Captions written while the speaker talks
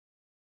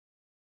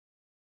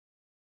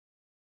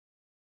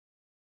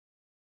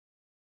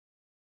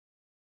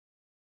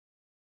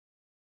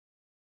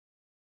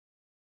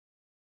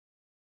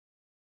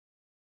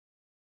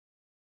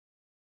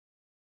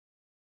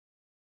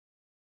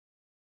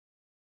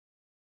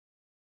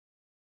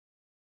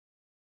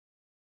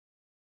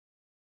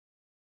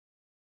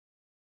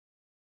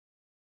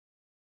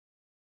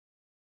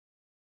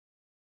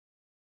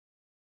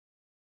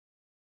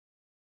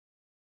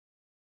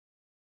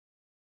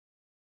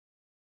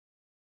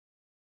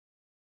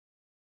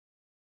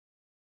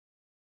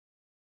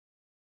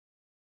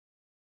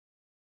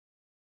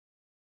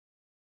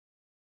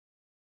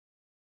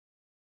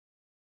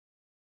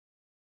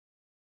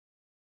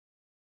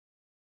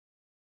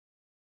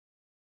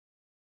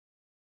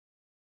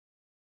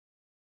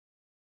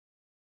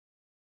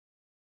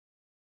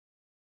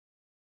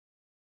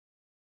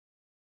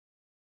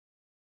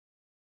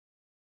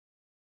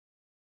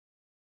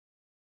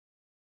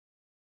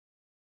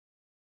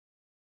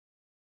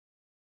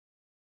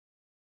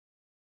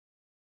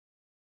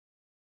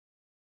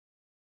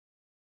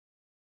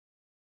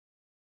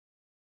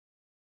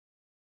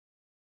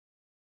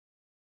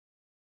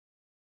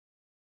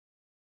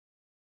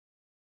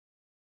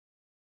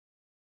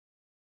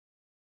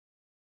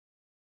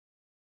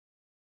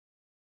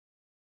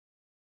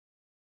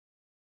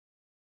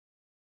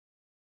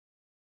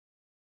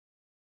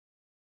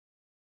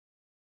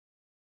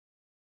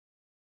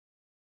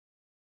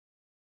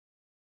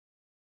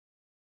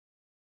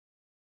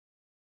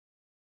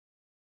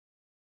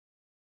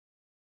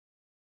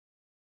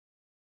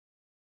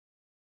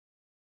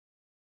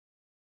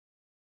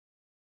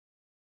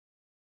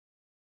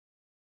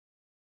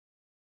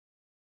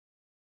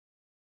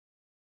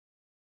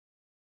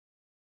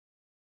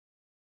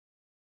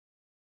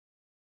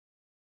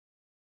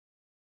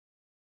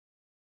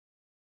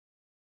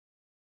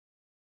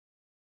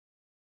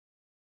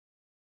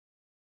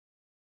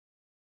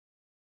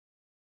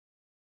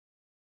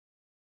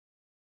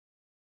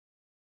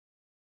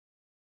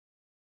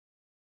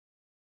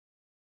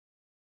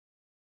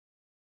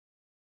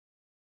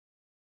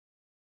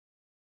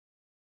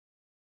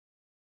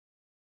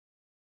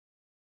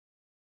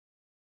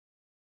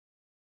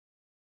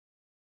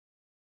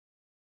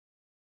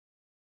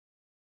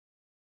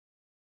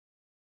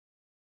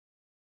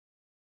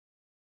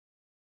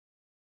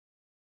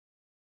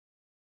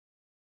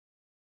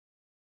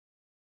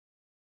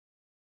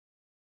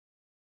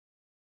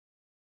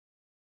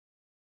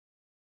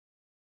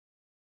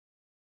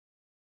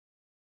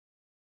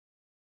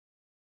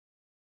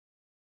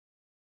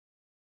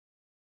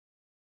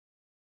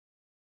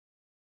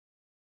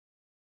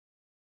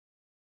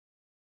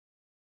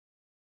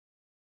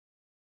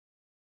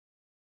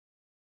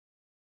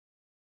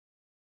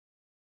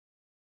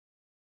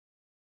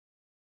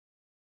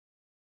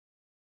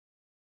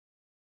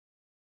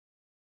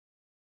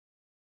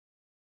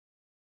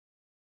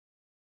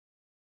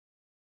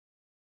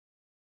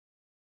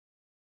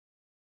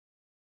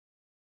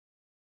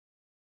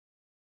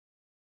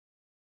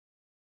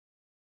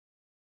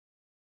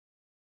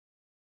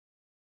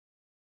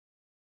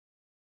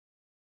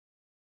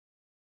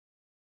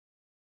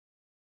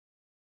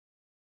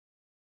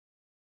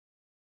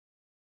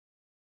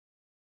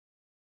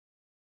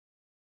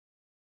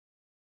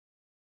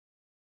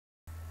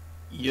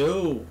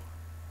Yo,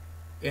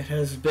 it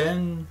has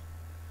been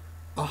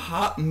a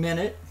hot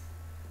minute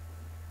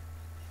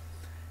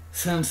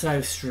since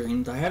I've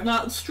streamed. I have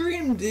not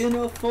streamed in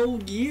a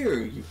full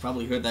year. You've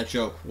probably heard that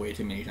joke way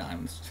too many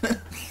times.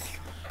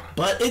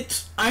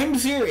 But I'm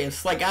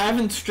serious. Like, I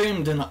haven't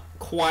streamed in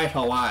quite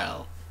a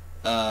while.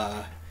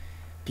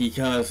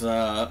 Because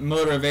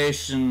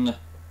motivation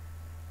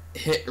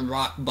hit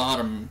rock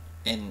bottom,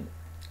 and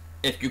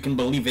if you can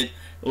believe it,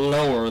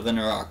 lower than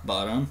rock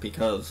bottom,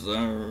 because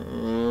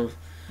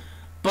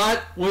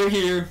but we're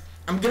here.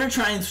 I'm gonna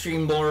try and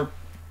stream more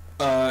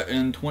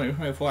in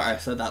 2024. I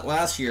said that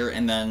last year,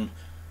 and then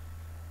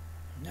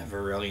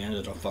never really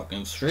ended up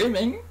fucking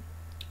streaming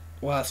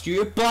last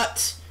year.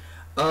 But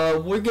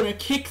we're gonna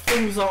kick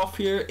things off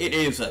here. It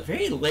is a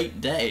very late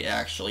day,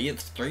 actually.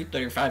 It's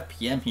 3:35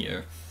 p.m.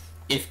 here,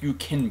 if you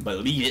can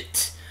believe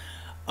it.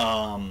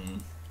 I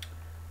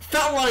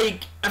felt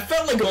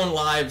like going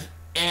live,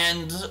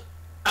 and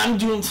I'm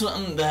doing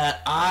something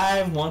that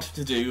I wanted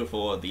to do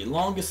for the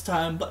longest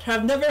time, but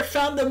have never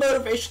found the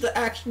motivation to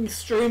actually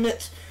stream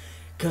it.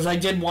 Because I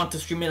did want to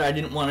stream it. I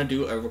didn't want to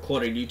do a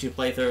recorded YouTube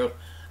playthrough.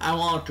 I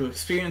wanted to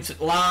experience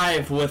it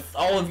live with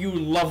all of you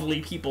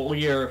lovely people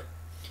here.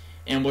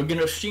 And we're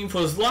gonna stream for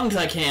as long as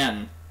I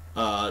can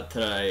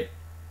today.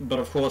 But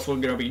of course, we're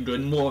gonna be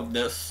doing more of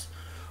this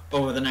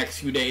over the next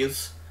few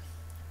days.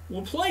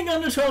 We're playing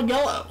Undertale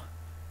Yellow.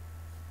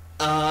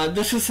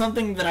 This is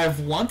something that I've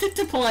wanted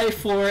to play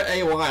for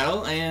a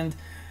while, and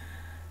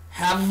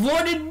have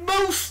avoided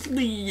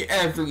mostly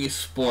every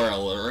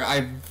spoiler.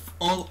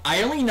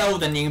 I only know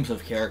the names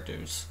of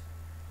characters.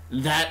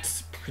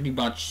 That's pretty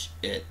much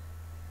it.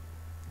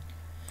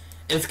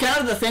 It's kind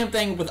of the same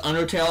thing with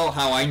Undertale,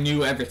 how I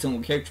knew every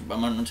single character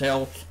from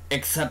Undertale,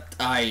 except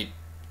I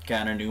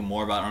kind of knew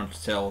more about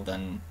Undertale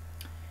than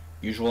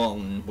usual,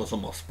 and was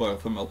almost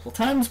spoiled for multiple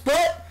times,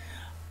 but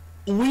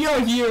we are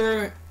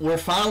here. We're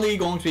finally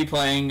going to be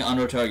playing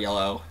Undertale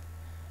Yellow,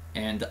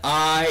 and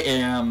I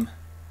am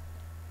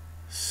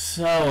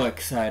so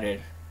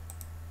excited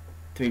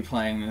to be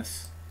playing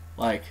this.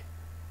 Like,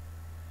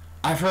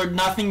 I've heard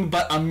nothing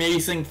but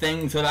amazing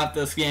things about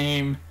this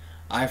game.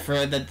 I've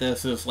heard that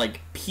this is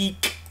like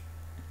peak,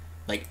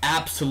 like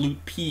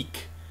absolute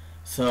peak.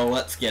 So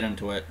let's get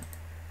into it.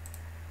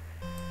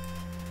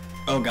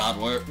 Oh god,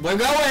 we're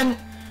going!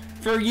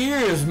 For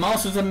years,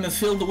 monsters have been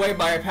sealed away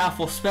by a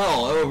powerful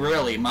spell. Oh,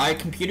 really? My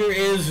computer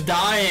is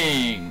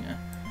dying.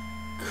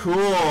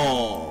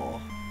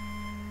 Cool.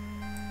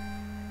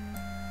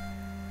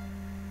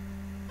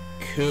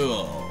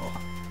 Cool.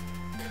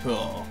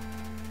 Cool.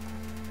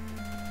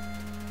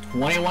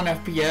 21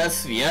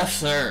 FPS? Yes,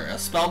 sir. A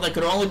spell that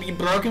could only be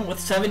broken with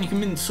 7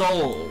 human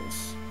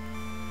souls.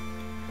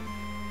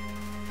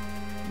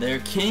 Their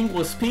king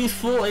was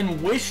peaceful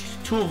and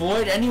wished to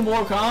avoid any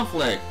more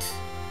conflict.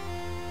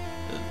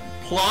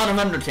 Plot of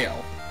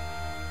Undertale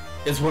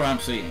is what I'm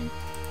seeing.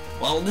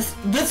 Well, this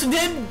did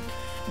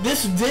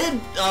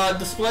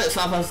display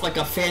itself as like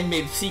a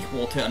fan-made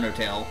sequel to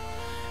Undertale,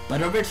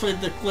 but eventually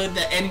declared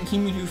that any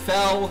human who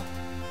fell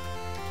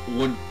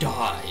would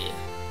die.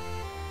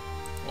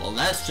 Well,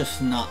 that's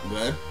just not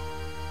good.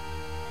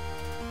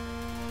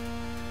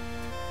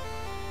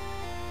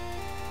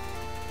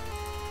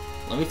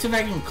 Let me see if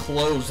I can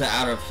close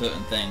out of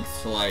certain things.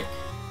 So, like,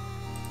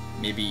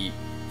 maybe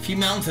few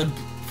mountains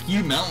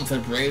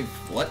have braved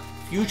what?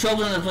 Few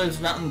children have braved this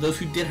mountain. Those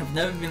who did have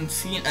never been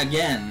seen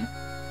again.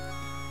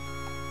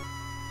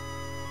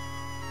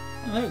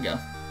 Oh, there we go.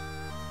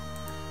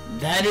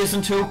 That is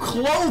until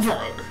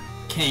Clover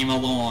came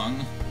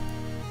along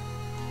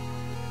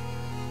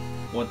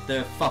with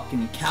their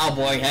fucking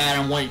cowboy hat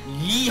and went,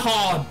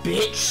 "Yeehaw,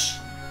 bitch!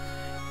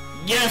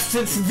 Yes,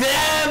 it's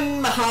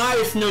them!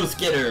 Hi, Snow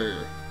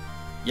Skitter!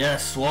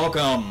 Yes,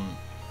 welcome.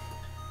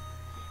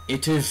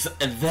 It is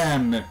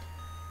them."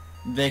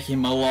 They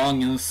came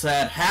along and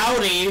said,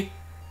 "Howdy!"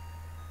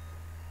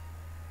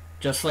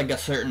 Just like a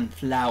certain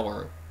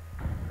flower.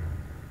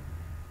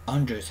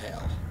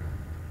 Undertale.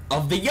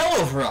 Of the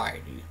yellow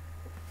variety.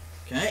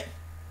 Okay.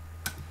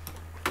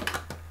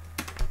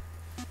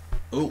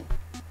 Ooh.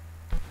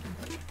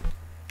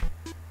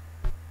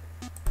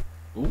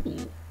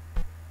 Ooh.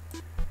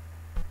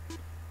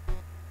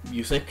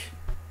 Music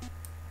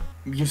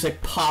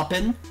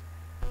poppin'.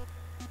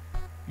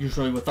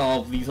 Usually with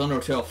all of these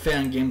Undertale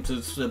fan games,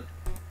 it's the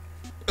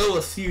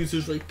OST is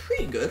usually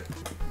pretty good.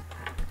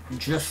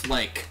 Just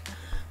like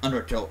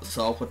Undertale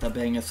itself with a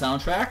banging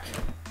soundtrack.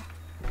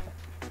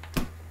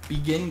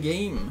 Begin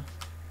game.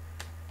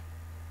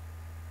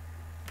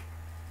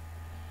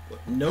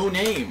 No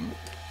name,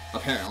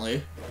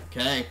 apparently.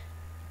 Okay.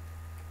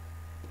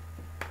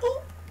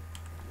 Oh.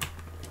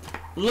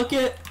 Look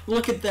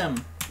at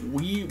them.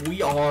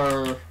 We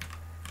are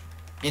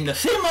in the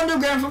same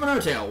underground from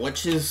Undertale,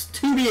 which is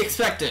to be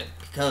expected,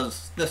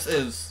 because this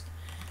is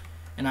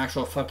an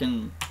actual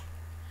fucking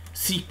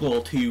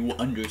sequel to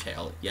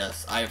Undertale.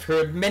 Yes, I've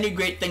heard many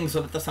great things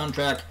about the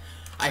soundtrack.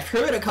 I've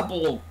heard a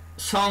couple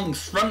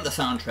songs from the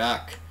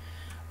soundtrack.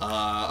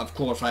 Of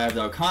course, I have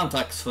no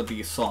context for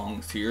these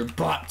songs here,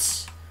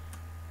 but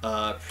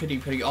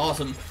pretty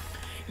awesome.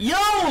 Yo,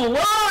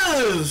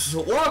 Luz!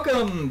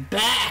 Welcome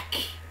back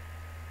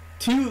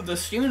to the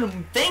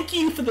stream. Thank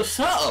you for the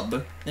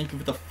sub. Thank you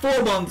for the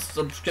 4-month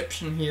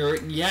subscription here.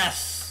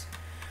 Yes,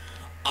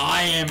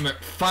 I am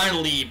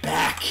finally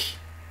back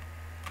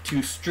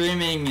to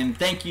streaming, and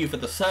thank you for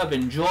the sub.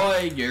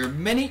 Enjoy your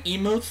many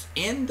emotes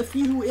and the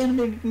few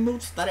animated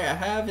emotes that I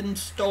have in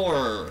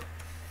store.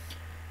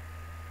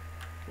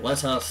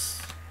 Let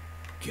us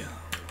go.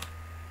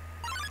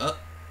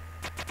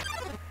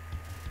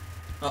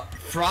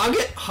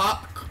 Frogget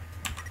hop.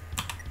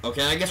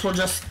 Okay, I guess we're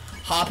just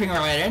hopping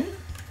right in.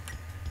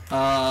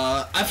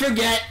 I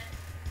forget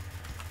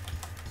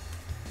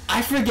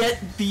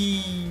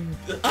the.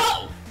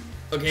 Oh!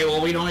 Okay,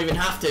 well, we don't even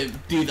have to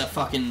do the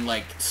fucking,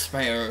 like,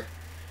 spare,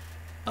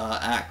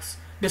 axe.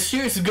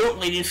 Mysterious goat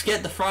lady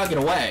scared the frogget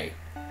away.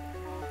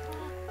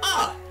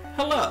 Ah,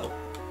 hello.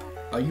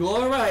 Are you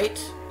alright?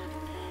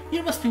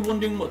 You must be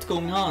wondering what's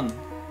going on.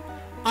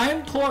 I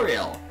am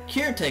Toriel,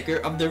 caretaker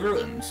of the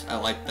ruins. I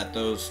like that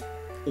those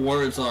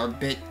words are a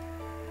bit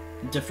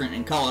different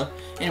in color.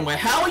 Anyway,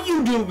 how are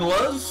you doing,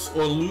 Luz?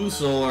 Or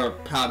Luz, or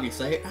however you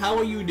say it. How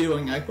are you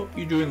doing? I hope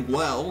you're doing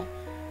well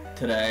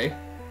today.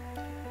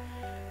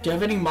 Do you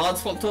have any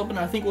mods locked open?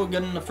 I think we're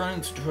good enough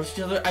friends to trust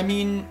each other. I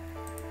mean,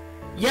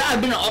 yeah,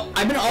 I've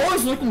been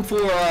always looking for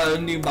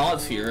new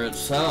mods here,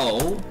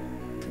 so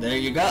there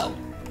you go.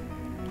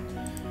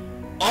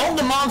 All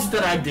the mods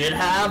that I did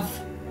have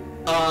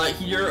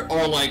here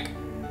are like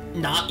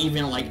not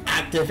even like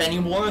active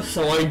anymore,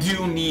 so I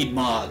do need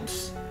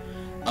mods.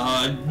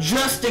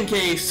 Just in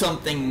case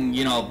something,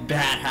 you know,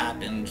 bad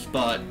happens,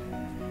 but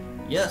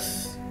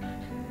yes,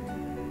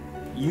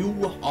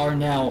 you are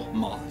now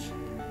mod.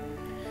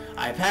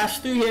 I pass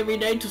through here every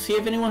day to see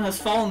if anyone has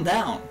fallen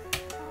down.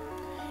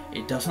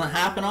 It doesn't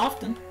happen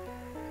often.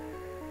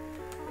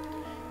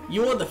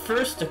 You are the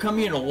first to come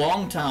here in a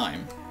long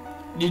time.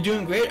 You're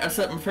doing great. I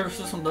set my first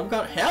system up.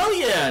 God, hell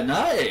yeah,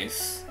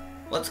 nice.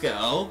 Let's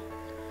go.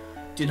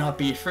 Do not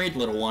be afraid,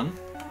 little one.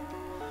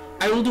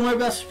 I will do my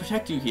best to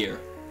protect you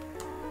here.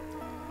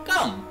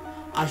 Come,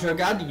 I shall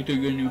guide you to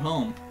your new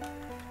home.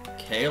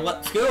 Okay,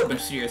 let's go,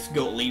 mysterious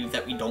goat lady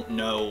that we don't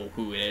know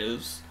who it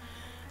is.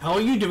 How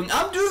are you doing?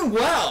 I'm doing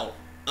well.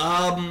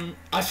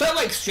 I felt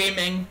like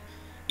streaming,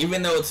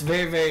 even though it's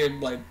very,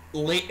 like,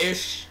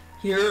 late-ish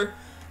here.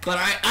 But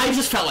I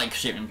just felt like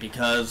streaming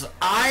because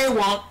I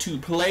want to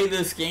play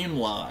this game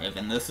live.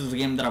 And this is a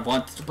game that I've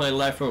wanted to play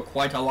live for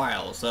quite a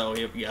while. So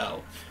here we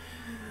go.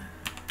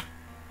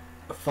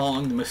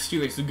 Following the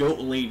mysterious goat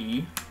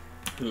lady,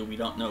 who we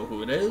don't know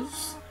who it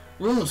is.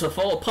 Rooms are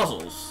full of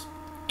puzzles.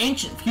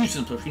 Ancient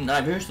fusions between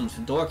diversions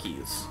and door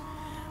keys.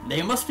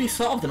 They must be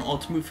solved in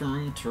order to move from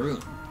room to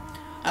room.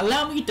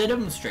 Allow me to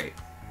demonstrate.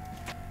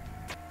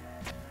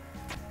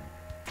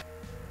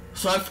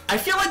 So I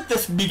feel like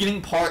this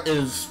beginning part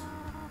is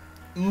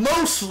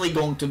mostly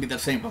going to be the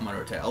same from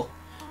Undertale.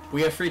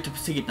 We are free to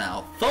proceed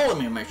now. Follow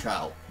me, my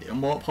child. There are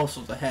more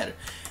puzzles ahead.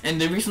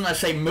 And the reason I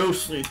say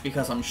mostly is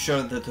because I'm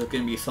sure that there's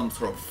going to be some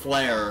sort of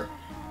flair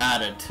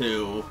added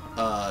to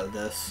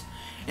this.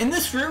 In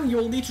this room, you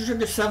will need to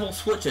trigger several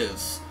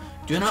switches.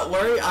 Do not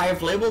worry, I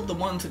have labeled the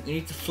ones that you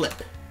need to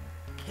flip.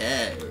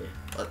 Okay,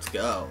 let's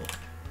go.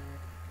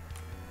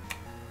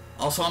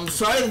 Also, I'm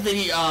sorry that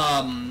the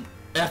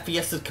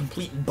FPS is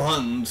complete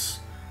buns.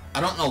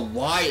 I don't know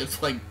why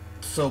it's like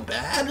so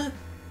bad.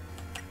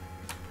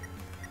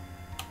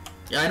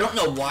 Yeah, I don't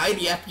know why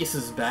the FPS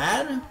is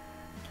bad.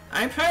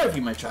 I'm proud of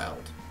you, my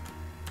child.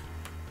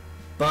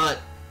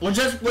 But we're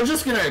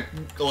just gonna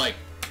like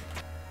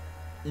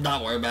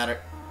not worry about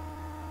it.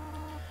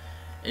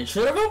 It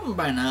should have opened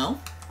by now.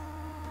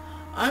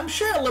 I'm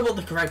sure I labeled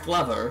the correct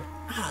lever.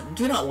 Ah,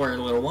 do not worry,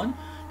 little one.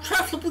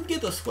 Try flip with the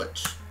other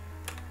switch.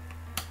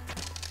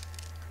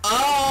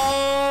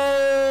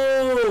 Oh!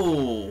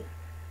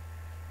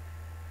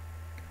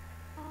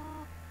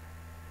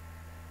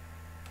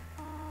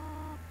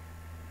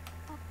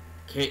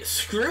 Okay,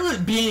 screw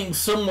it being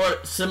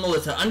somewhat similar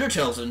to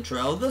Undertale's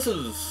intro. This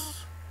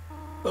is...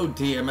 Oh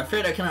dear, I'm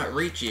afraid I cannot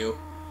reach you.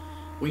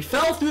 We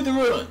fell through the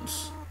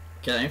ruins.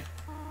 Okay.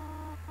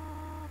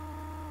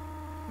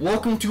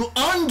 Welcome to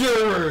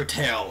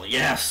Undertale!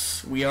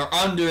 Yes, we are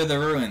under the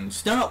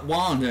ruins. Do not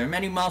wander.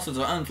 Many monsters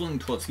are unfeeling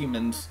towards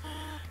humans.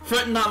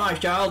 Fret not, my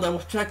child, I will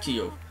protect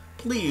you.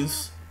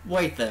 Please,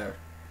 wait there.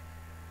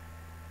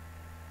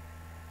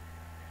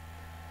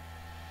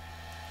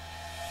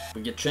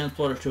 We get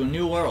transported to a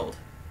new world.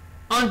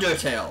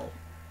 Undertale.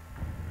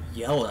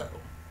 Yellow.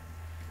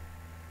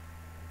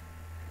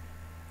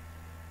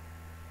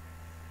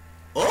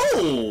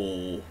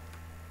 Oh!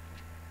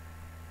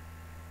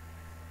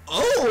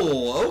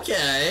 Oh,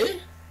 okay.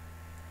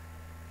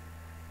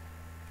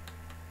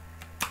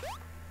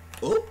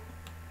 Oh.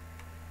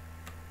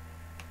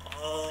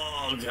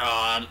 Oh,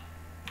 God.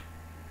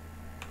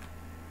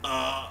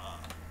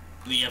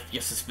 The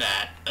FPS is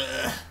bad.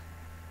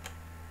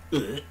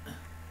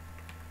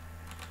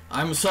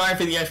 I'm sorry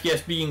for the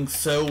FPS being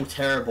so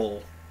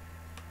terrible.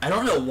 I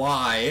don't know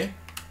why.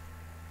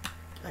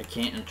 I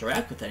can't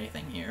interact with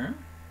anything here.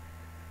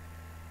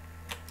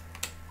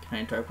 Can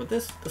I interact with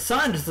this? The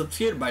sign is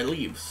obscured by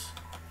leaves.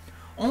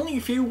 Only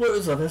a few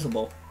words are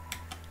visible.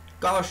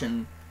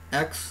 Caution.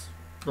 X.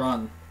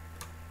 Run.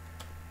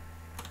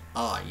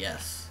 Ah,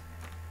 yes.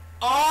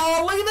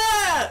 Oh, look at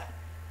that!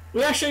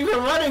 We actually have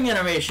a running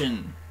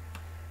animation.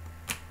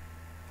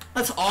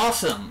 That's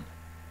awesome.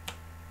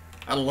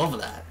 I love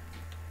that.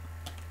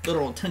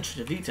 Little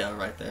attention to detail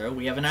right there.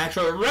 We have an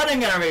actual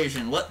running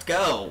animation. Let's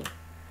go.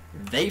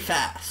 They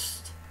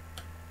fast.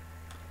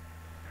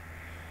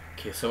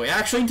 Okay, so we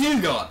actually do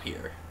go up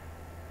here.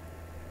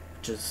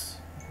 Which is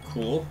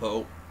cool.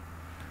 Oh.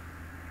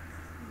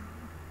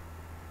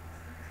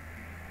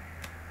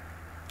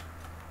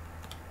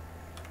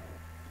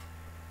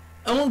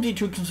 I won't be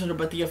too concerned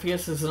about the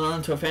FPS as an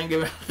onto a fan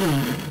game.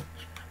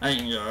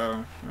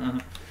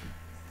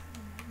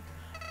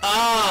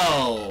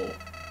 Oh!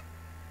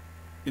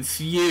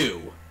 It's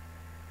you.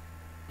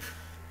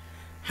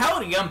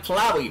 Howdy, I'm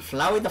Flowey,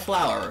 Flowey the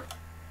Flower.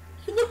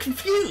 You look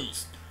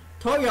confused.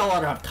 Told y'all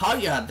I'd have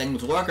taught you how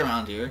things work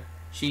around here.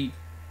 She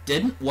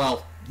didn't?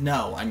 Well,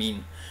 no, I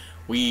mean,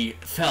 we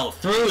fell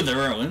through the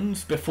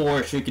ruins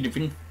before she could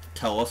even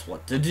tell us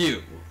what to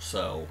do,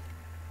 so...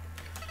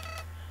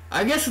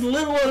 I guess it's a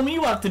little what me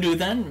what to do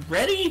then.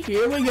 Ready?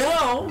 Here we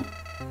go.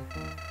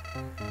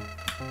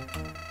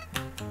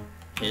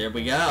 Here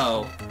we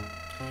go.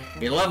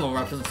 Your level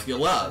represents your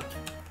love.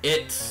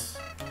 It's...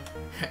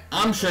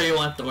 I'm sure you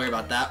won't have to worry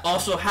about that.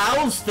 Also,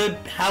 how's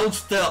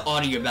the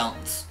audio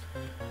balance?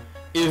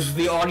 Is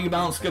the audio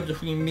balance good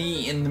between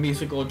me and the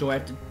music, or do I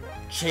have to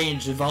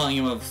change the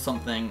volume of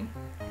something?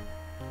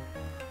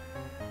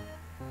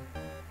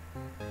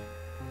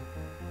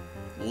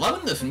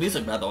 Loving this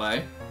music, by the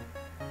way.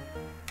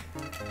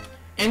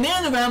 In the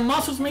underground,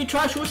 monsters may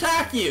try to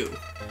attack you.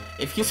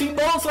 If you see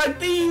bullets like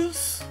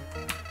these,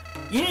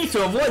 you need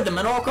to avoid them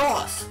at all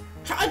costs.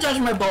 Try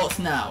dodging my bullets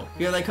now.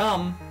 Here they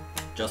come.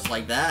 Just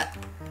like that.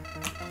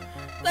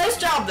 Nice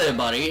job there,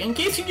 buddy. In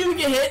case you do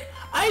get hit,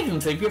 I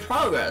can save your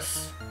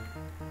progress.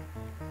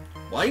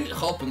 Why are you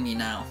helping me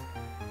now?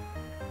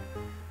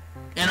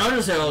 In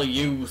Undertale,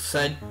 you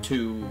said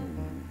to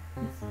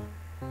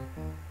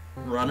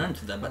run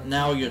into them, but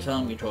now you're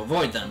telling me to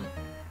avoid them.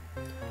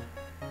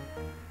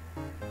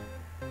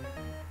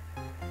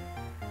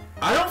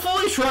 I don't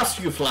fully trust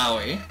you,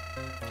 Flowey.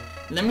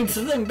 That means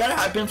something better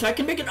happens, so I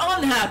can make it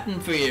unhappen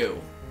for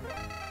you.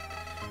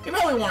 You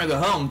probably want to go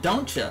home,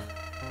 don't you?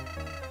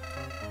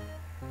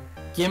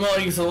 Game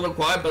audio is a little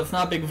quiet, but it's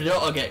not a big deal.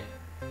 Okay.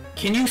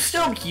 Can you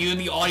still hear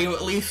the audio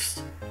at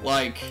least?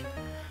 Like,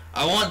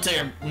 I want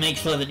to make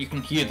sure that you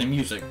can hear the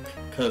music,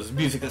 because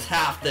music is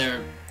half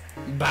their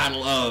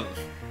battle of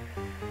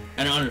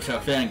an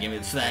Undertale fan game.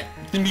 It's that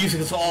the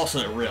music is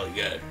also really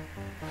good.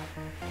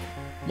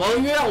 Well,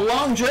 you got a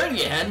long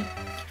journey ahead.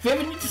 If you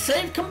ever need to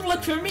save, come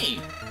look for me.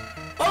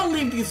 I'll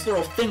leave these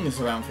little things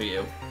around for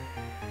you.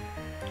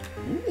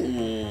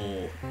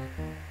 Ooh.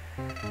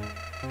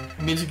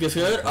 Music is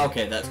good?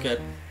 Okay, that's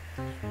good.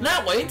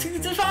 That way, it's easy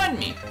to find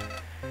me.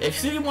 If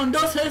someone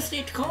does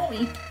hesitate to call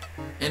me,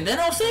 and then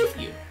I'll save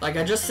you, like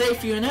I just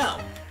saved you now.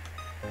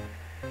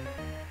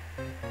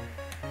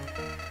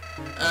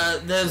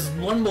 There's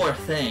one more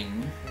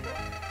thing.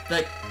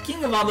 The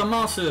king of all the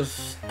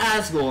monsters,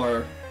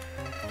 Asgore,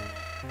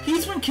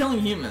 he's been killing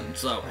humans,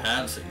 so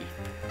has he?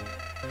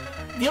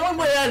 The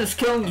only way out is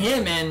killing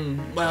him,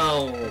 and,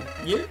 well,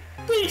 you're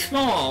pretty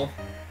small.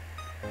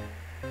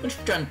 What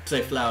you trying to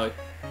say, Flowey?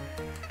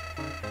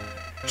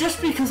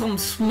 Just because I'm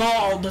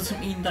small doesn't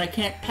mean that I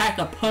can't pack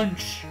a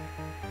punch,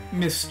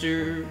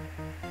 mister.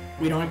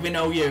 We don't even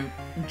know your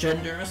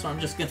gender, so I'm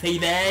just gonna say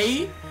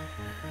they.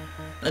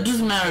 That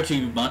doesn't matter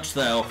too much,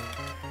 though.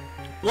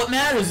 What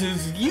matters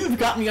is you've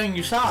got me on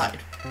your side.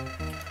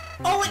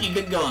 I'll let you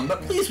get going,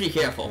 but please be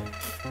careful.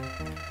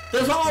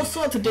 There's all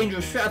sorts of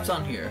dangerous traps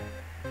on here.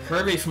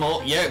 Kirby's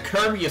small. Yeah,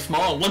 Kirby is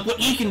small. Look what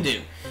he can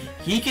do.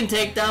 He can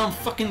take down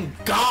fucking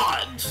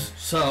gods.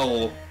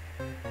 So,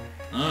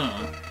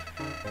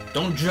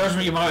 don't judge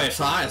me by my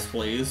size,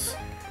 please.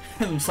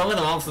 Some of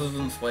the monsters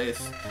in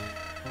space.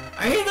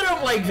 I hear they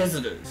don't like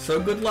visitors, so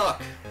good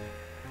luck.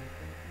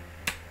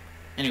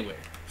 Anyway,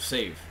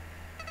 save.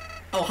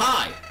 Oh,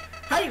 hi.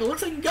 Hey,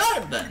 looks like you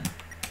got it then.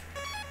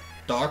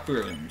 Dark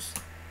Ruins.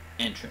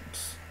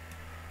 Entrance.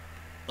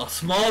 A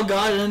small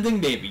god-ending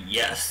baby.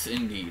 Yes,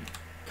 indeed.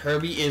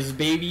 Kirby is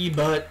baby,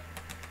 but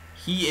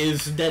he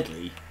is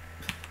deadly.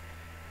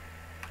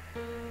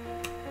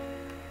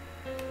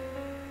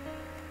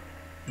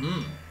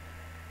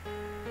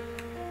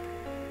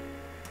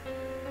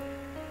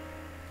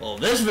 Well,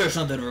 this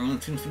version of the room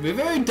seems to be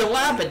very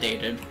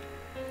dilapidated.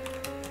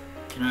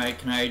 Can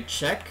I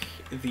check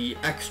the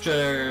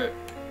extra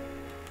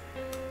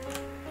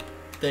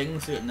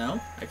things? No,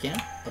 I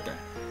can't. Okay.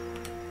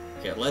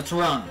 Okay, let's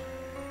run.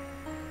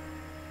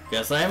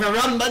 Yes, I have a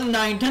run button.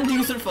 I intend to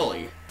use it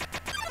fully.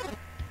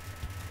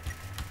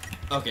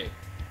 Okay.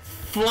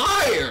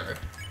 Flyer!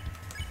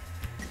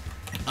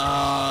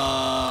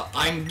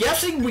 I'm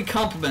guessing we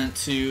compliment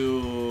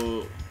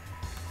to...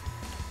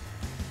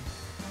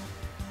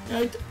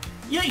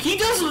 Yeah, he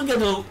does look at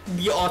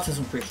the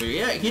autism picture.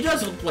 Yeah, he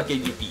does look like a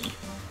yippee.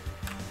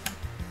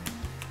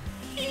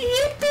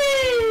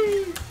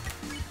 Yippee!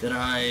 Did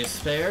I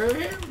spare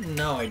him?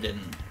 No, I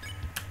didn't.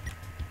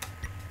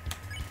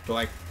 Do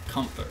I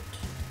comfort?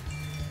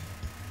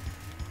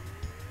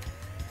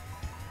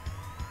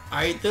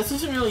 This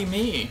isn't really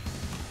me.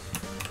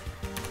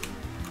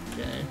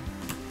 Okay.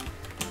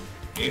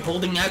 A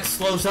holding X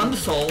slows down the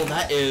soul.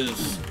 That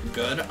is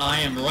good. I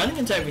am running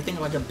into everything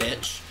like a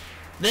bitch.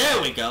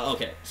 There we go.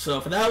 Okay, so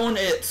for that one,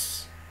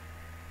 it's...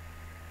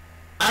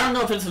 I don't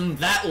know if it's in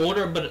that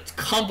order, but it's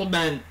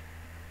compliment,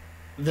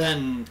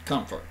 then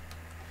comfort.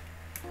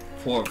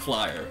 For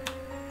flyer.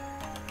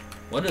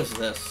 What is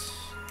this?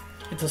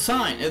 It's a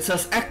sign. It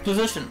says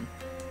exposition.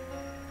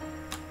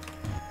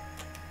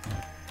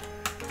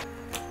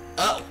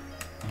 Oh.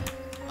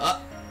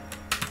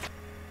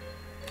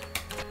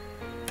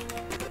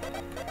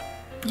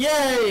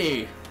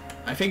 Yay!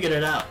 I figured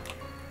it out.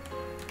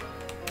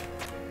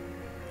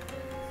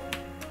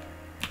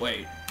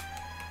 Wait.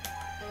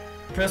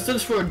 Press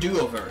this for a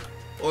do-over.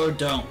 Or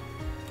don't.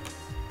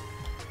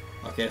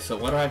 Okay, so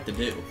what do I have to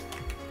do?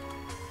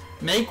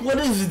 Make what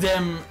is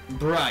dim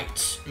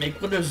bright.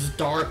 Make what is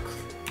dark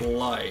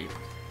light.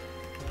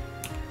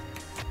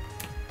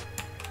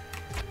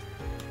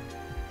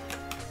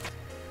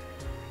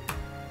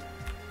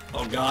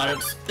 Oh god,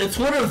 it's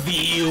one of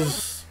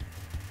these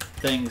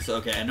things.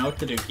 Okay, I know what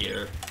to do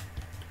here.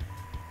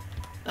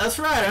 That's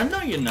right, I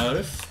know you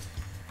noticed.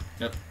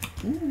 Yep.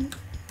 Ooh.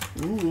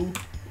 Ooh.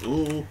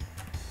 Ooh.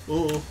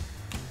 Ooh.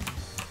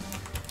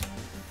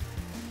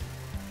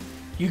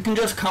 You can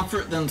just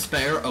comfort then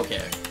spare?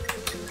 Okay.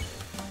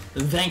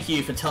 Thank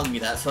you for telling me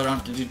that, so I don't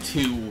have to do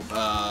two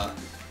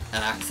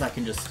acts. I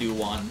can just do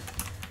one.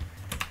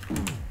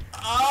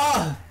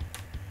 Ah!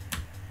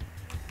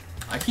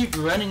 I keep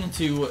running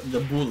into the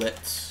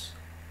bullets.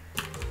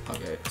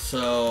 Okay,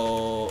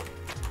 so...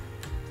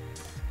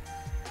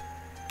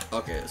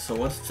 Okay, so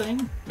what's the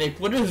thing? Make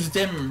what is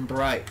dim and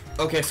bright.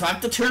 Okay, so I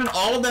have to turn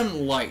all of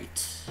them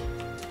light.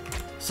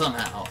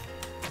 Somehow.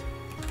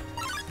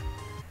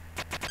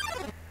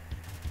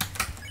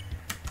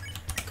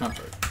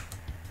 Comfort.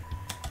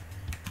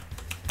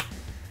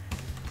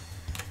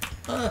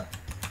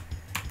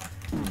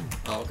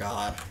 Oh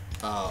god.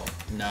 Oh,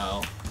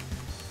 no.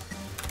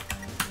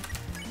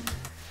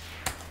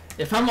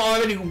 If I'm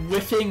already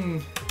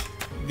whiffing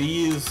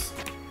these...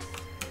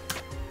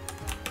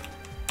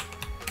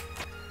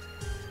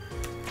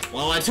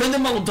 Well, I turned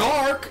them all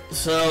dark,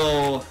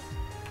 so...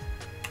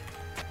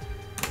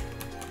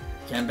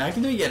 Okay, I'm back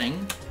in the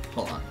beginning.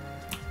 Hold on.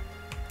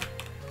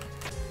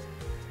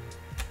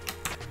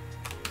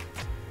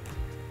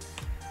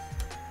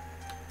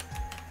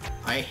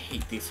 I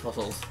hate these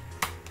puzzles.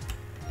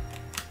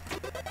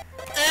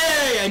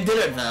 Hey, I did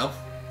it though.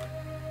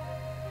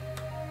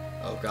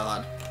 Oh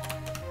god.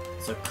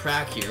 There's a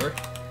crack here.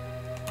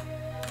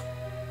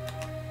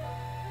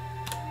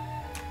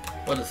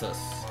 What is this?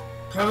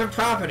 Private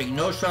property,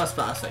 no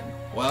trespassing.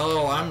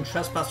 Well, I'm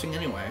trespassing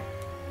anyway.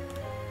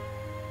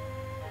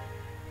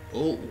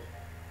 Oh.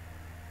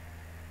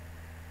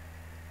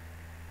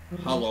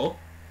 Hello?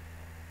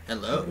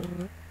 Hello?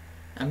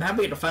 I'm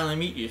happy to finally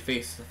meet you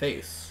face to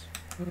face.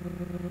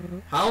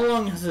 How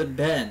long has it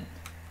been?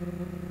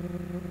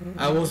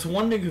 I was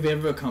wondering if you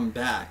ever come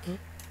back.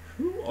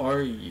 Who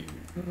are you?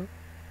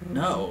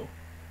 No.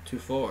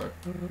 2-4.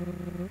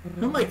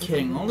 Who am I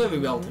kidding? I'll never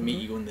be able to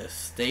meet you in this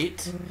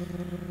state.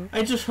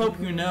 I just hope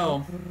you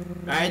know.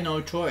 I had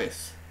no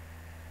choice.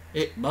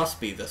 It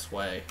must be this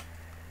way.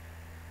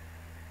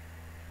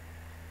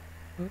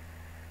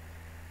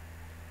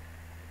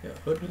 Yeah,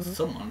 Hood is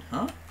someone,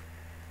 huh?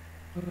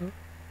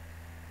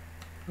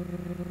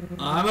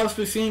 I must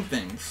be seeing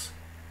things.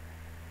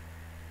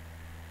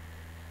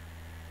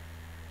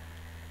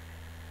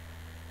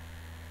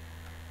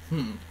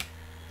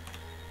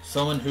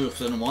 Someone who's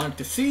been wanting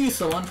to see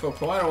someone for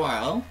quite a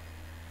while.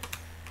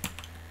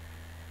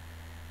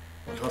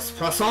 Just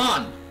press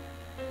on,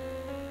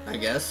 I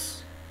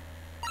guess.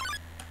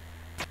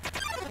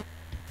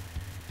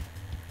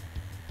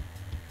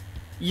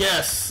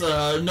 Yes,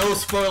 no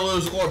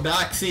spoilers or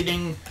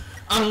backseating,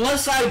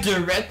 unless I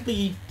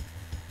directly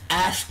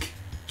ask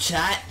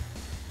chat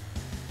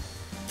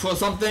for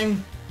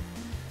something.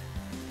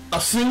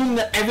 Assume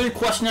that every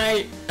question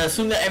I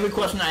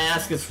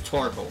ask is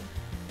rhetorical.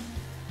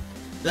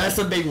 That's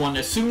the big one.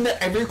 Assume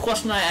that every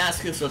question I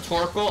ask is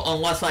rhetorical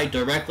unless I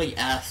directly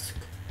ask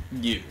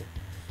you.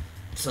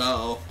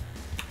 So,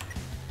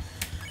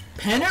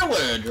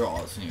 Panera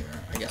draws near.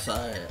 I guess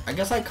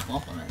I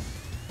compliment.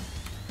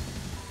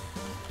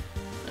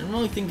 I don't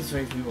really think it's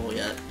very people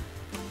yet.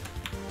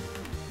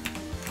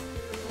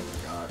 Oh my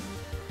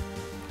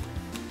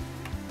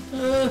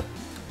god.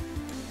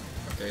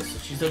 Okay, so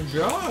she's a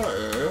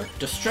drawer.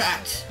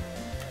 Distract.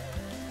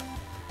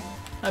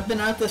 I've been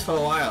at this for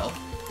a while.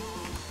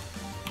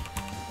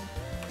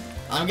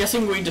 I'm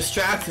guessing we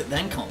distract,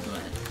 then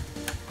compliment.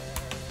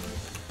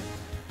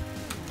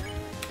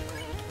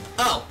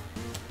 Oh!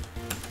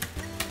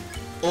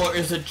 Or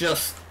is it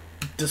just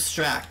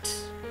distract?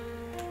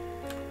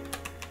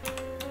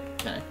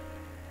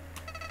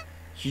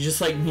 You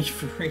just like me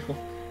for real.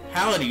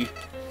 Howdy.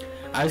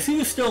 I see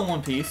you're still in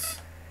one piece.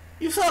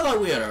 You saw that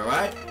weirdo,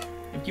 right?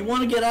 If you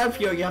want to get out of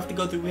here, you have to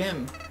go through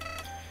him.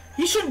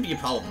 He shouldn't be a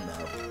problem,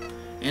 though.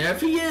 And if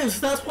he is,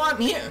 that's why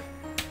I'm here.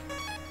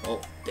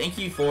 Well, thank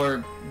you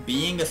for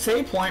being a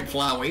save point,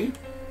 Flowey.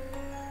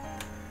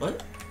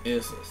 What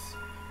is this?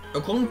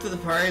 According to the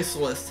price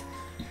list,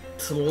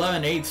 it's a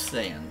lemonade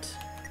stand.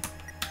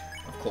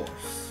 Of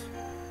course.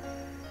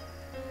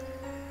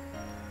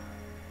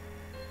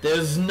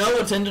 There's no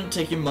attendant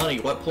taking money.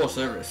 What poor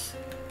service.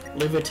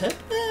 Leave a tip?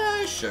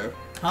 Sure.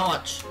 How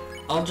much?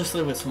 I'll just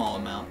leave a small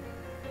amount.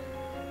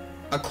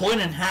 A coin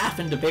and half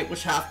and debate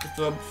which half to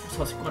throw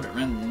before subsequent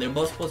random. They're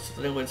both supposed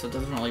to anyway, so it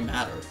doesn't really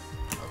matter.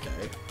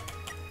 Okay.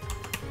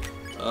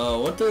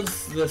 What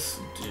does this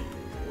do?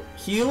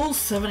 Heals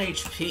 7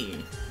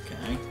 HP.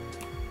 Okay.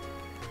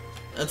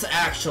 That's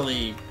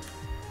actually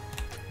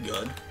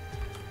good.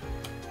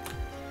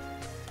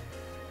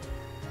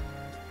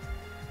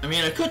 I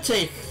mean, I could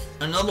take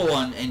another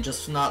one and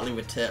just not leave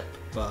a tip,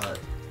 but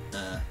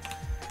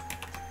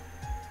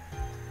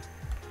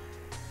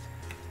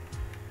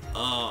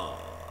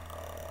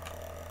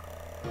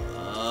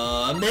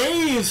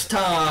maze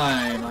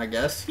time, I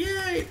guess.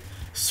 Yay!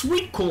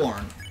 Sweet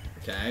corn.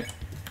 Okay.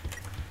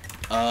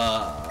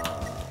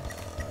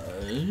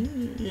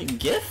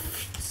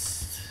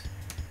 Gifts?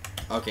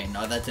 Okay,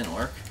 no, that didn't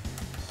work.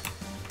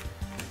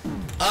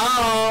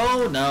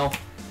 Oh, no.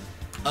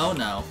 Oh,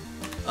 no.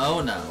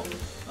 Oh, no.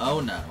 Oh,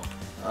 no.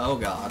 Oh,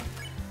 God.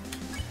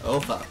 Oh,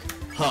 fuck.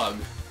 Hug.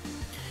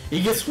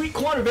 You get sweet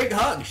corn, a big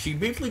hug. She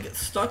briefly gets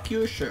stuck to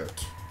your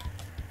shirt.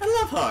 I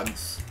love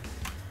hugs.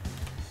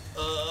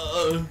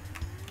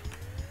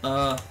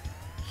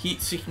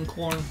 Heat-seeking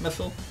corn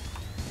missile.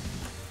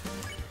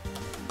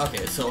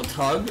 Okay, so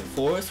tug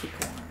for sweet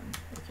corn.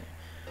 Okay.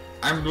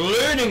 I'm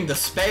learning the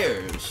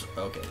spares.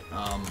 Okay,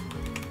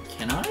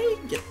 can I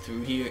get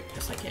through here?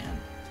 Yes, I can.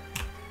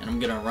 And I'm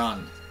gonna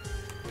run.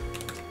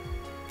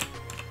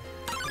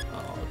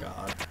 Oh,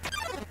 God.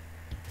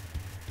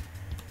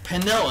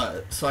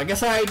 Penilla. So I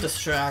guess I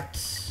distract...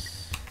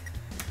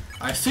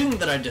 I assume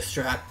that I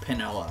distract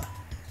Penilla.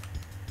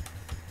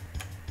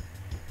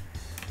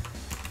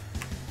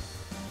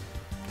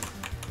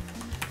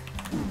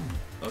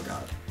 Oh,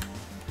 God.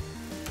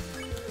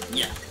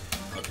 Yeah.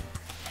 Okay.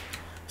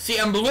 See,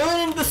 I'm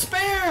learning the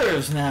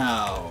spares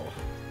now.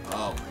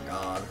 Oh my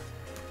God.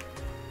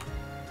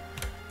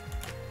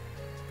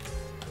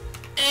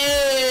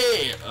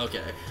 Hey!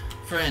 Okay.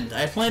 Friend,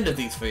 I planted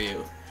these for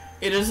you.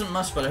 It isn't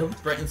much, but I hope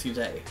it brightens your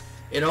day.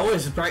 It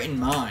always brightened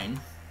mine.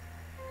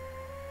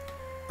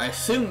 I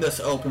assume this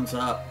opens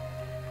up.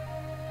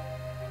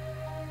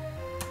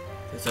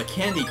 There's a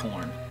candy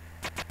corn.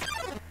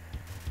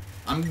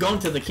 I'm going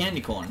to the candy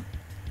corn.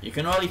 You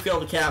can already feel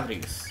the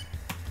cavities.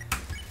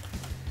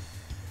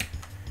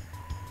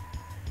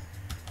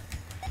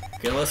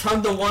 Okay, let's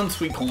hug the one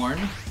sweet corn.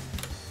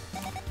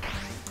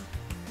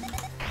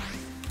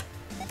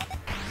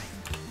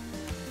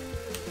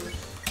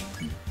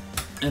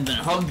 And then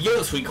hug the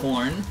other sweet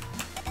corn.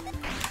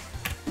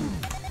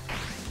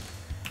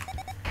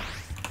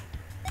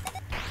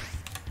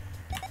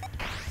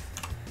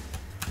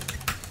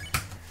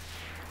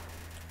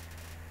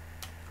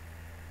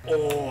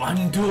 Oh,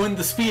 I'm doing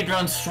the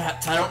speedrun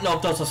strats. I don't know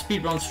if those are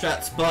speedrun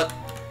strats, but...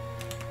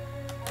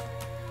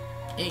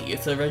 Hey,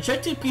 it's a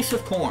rejected piece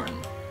of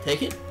corn.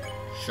 Take it?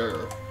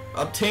 Sure.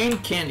 Obtain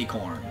candy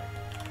corn.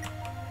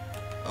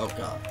 Oh,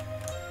 God.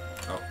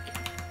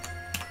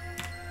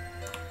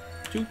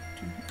 Okay.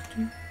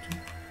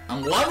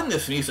 I'm loving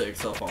this music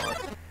so far.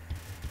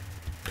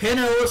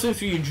 Pinner listens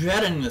to you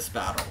dreading this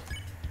battle.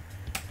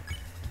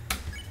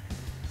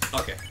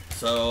 Okay,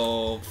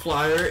 so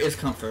Flyer is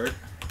comfort.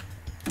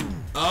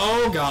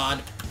 Oh,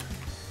 God.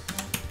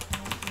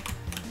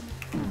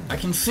 I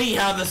can see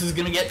how this is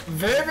gonna get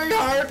very, very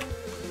hard.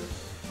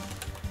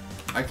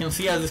 I can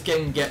see how this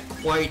can get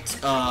quite,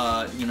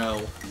 you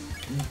know,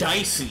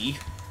 dicey.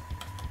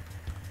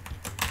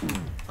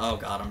 Oh,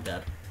 God, I'm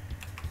dead.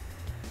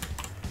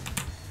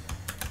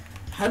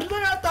 How did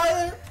I not die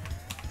there?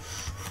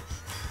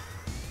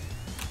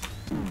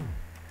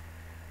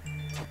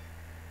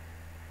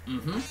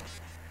 Mm-hmm.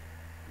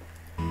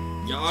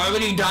 You're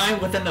already dying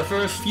within the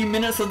first few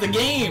minutes of the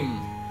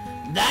game.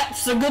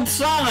 That's a good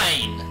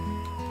sign,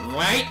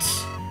 right?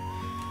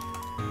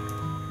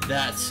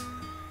 That's...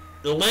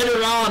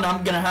 Later on,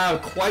 I'm gonna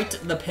have quite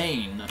the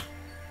pain.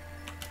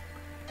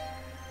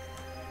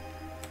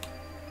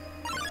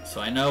 So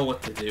I know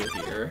what to do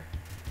here.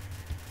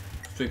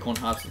 Sweet corn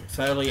hops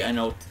excitedly. I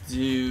know what to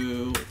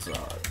do. It's,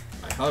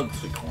 I hug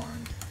sweet corn.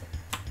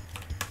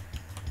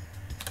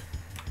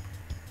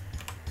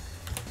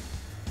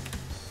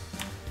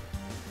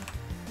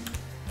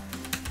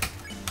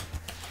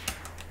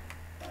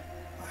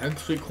 Hug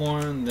sweet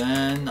corn,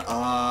 then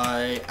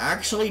I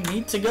actually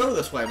need to go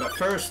this way, but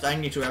first I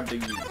need to have the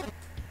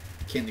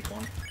candy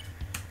corn.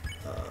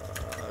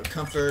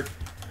 Comfort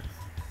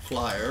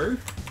Flyer.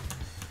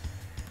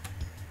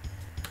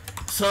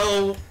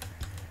 So,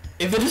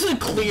 if it isn't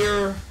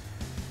clear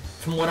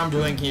from what I'm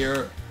doing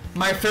here,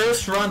 my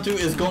first run through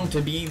is going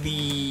to be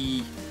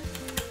the...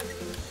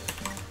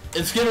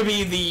 It's gonna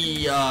be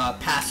the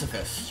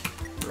pacifist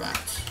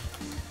route,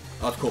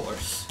 of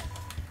course.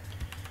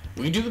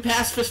 We do the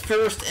pacifist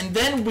first, and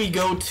then we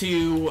go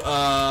to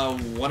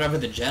whatever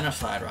the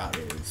genocide route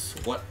is,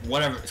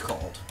 whatever it's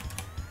called.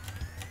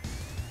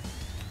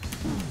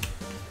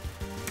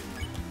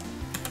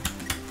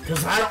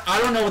 Because I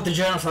don't know what the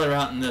genocide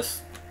route in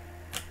this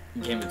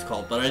game is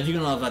called, but I do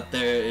know that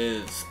there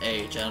is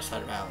a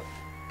genocide route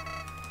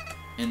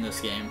in this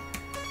game.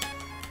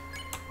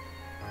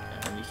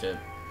 Yeah, I need to...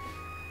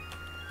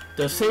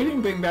 Does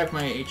saving bring back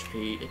my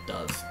HP? It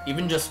does.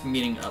 Even just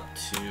meeting up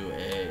to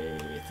a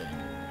thing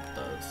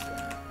does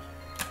that.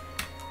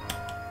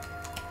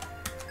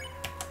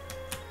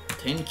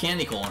 Obtain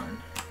candy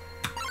corn.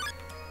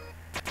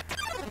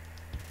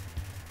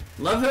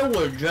 Love how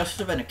we're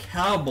dressed up in a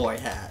cowboy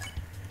hat.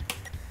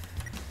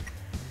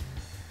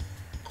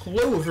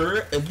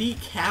 Clover the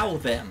cow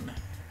them.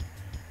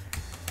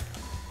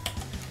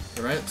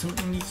 Alright,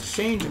 something needs to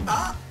change.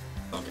 Ah!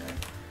 Okay.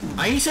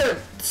 I need to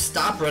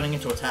stop running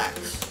into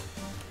attacks.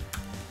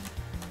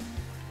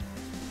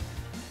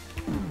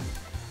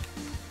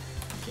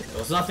 Okay, there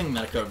was nothing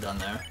that I could have done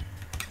there.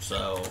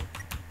 So,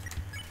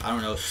 I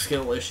don't know,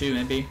 skill issue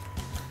maybe.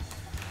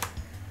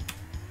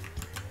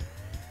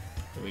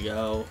 Here we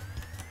go.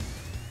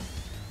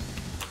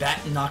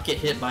 That not get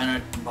hit by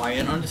an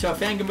Undertale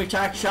fan can be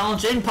attack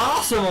challenge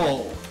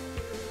impossible!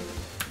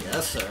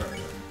 Yes, sir.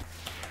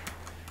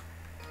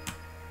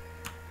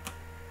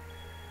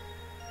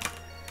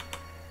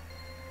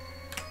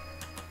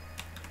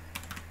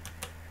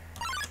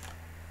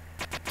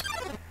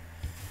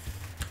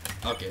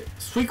 Okay,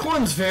 sweet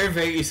corn's very,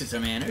 very easy to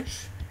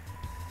manage.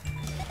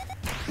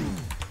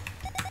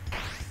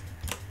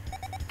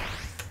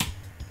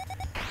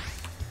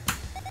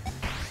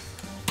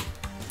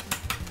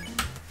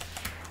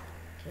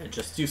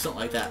 Just do something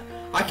like that.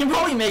 I can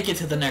probably make it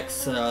to the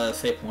next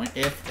save point,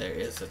 if there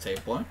is a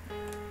save point.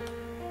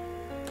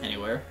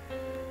 Anywhere.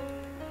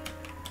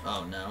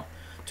 Oh no.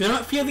 Do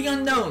not fear the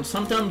unknown,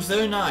 sometimes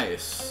they're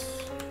nice.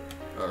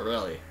 Oh,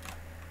 really?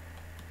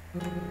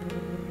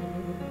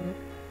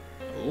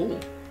 Ooh.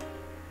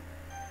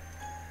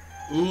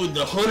 Ooh,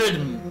 the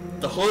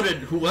hooded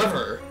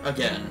whoever,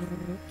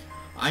 again.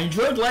 I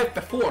enjoyed life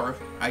before,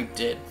 I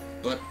did,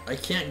 but I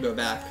can't go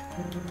back.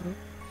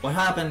 What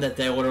happened that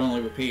day would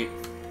only repeat.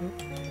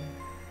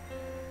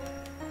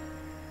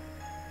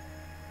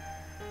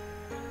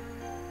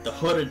 The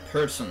hooded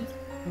person.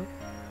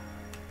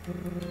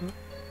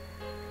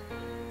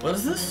 What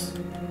is this?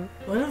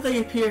 Why don't they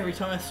appear every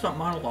time I stop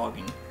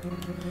monologuing?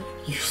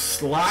 You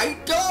sly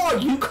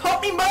dog! You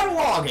caught me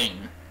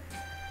monologuing!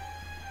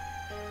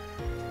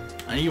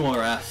 I need more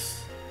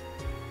rest.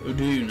 Who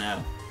do you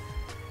now?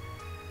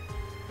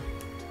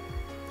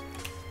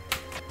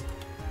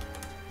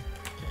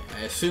 Okay,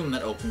 I assume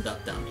that opened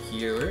up down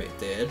here. It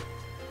did.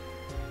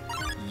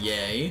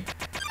 Yay.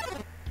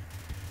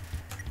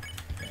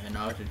 Okay,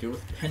 now what to do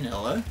with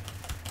Penella.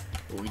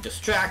 We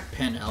distract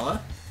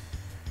Penella.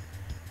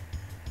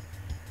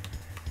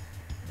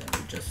 Then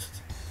we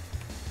just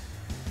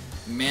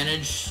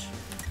manage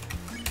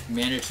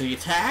the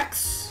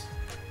attacks.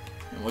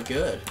 And we're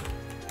good.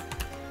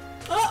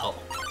 Oh!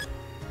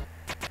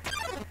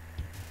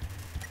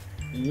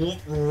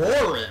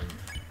 Roar him.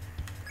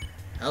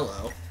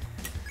 Hello.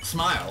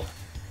 Smile.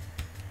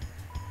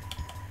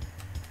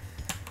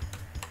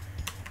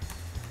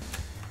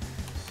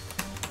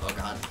 Oh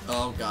god.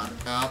 Oh god.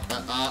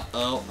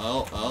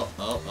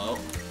 Oh.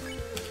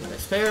 Can I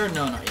spare?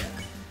 No, not yet.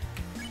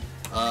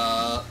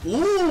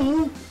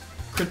 Ooh!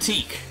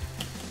 Critique.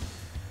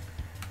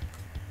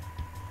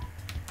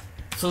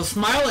 So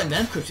smile and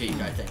then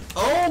critique, I think.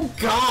 Oh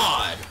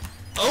god!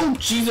 Oh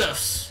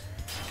Jesus!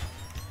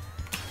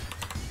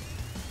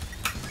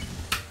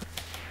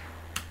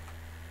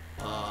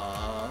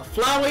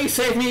 Flowey,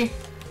 save me!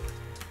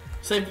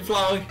 Save me,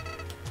 Flowey.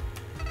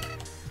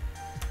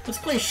 This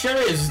place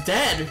surely is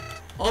dead.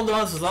 All the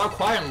monsters are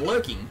quiet and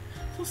lurking.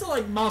 Doesn't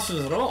like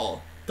monsters at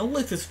all. Don't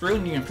let this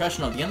ruin your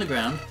impression of the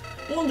underground.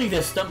 We'll leave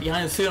this stump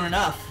behind soon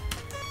enough.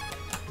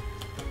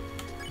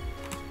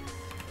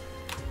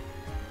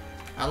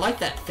 I like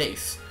that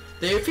face.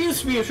 There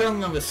appears to be a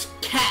drawing of this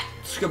cat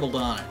scribbled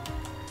on it.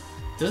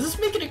 Does this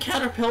make it a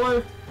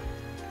caterpillar?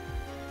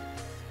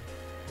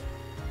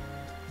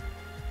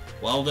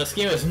 Well, this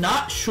game is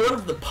not short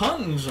of the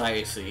puns,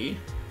 I see.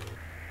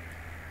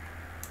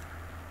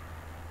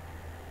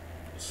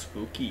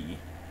 Spooky.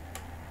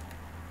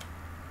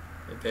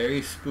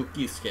 Very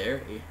spooky,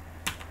 scary.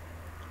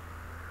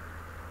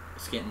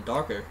 It's getting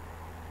darker.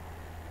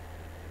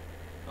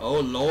 Oh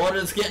Lord,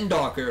 it's getting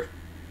darker.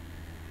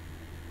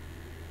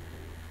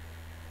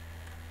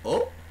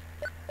 Oh!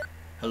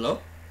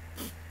 Hello?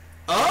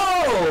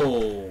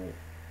 Oh!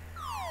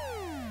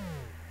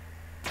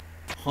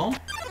 Huh?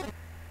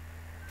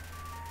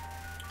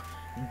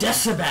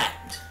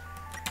 Decibat!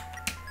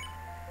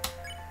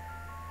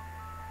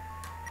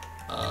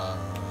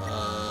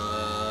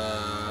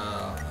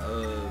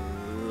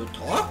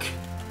 Talk?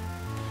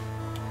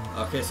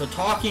 Okay, so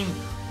talking,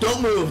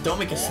 don't move, don't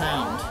make a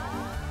sound.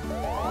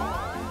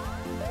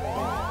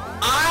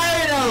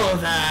 I know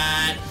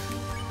that!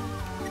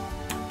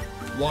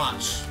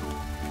 Watch.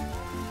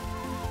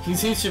 He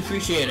seems to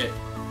appreciate it.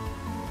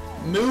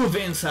 Move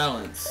in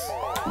silence.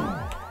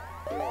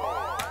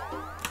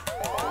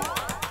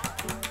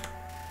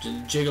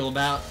 Just jiggle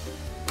about.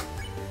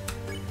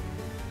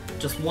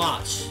 Just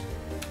watch.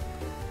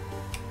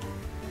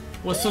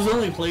 Whistles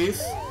only,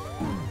 please.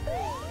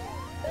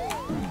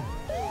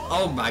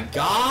 Oh my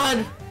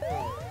god!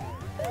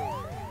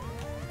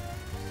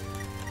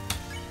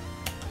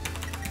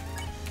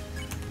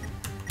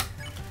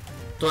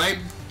 Do I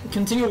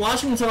continue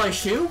watching until I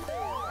shoot?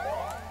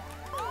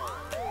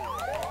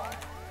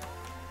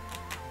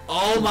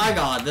 Oh my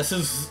god, this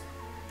is...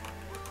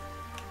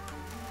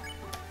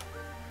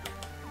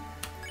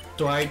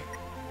 Do I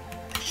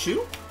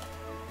shoot?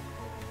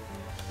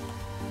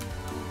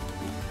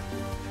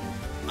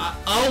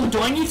 Oh, do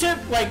I need to,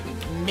 like,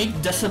 make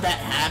Decibet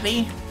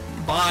happy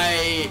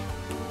by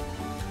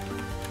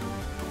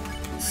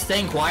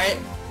staying quiet?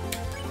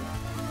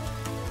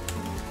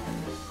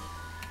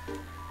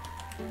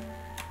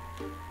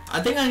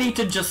 I think I need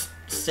to just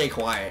stay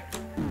quiet.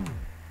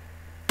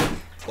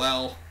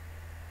 Well...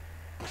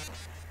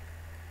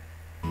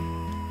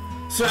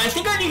 So I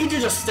think I need to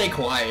just stay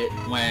quiet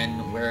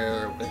when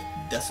we're with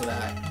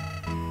Decibet.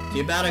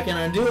 Too bad I can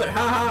undo it,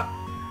 haha!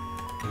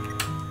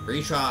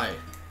 Retry.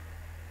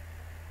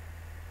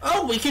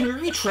 Oh, we can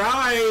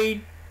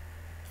retry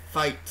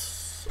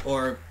fights,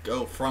 or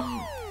go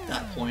from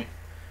that point.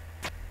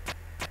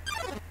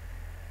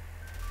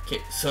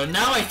 Okay, so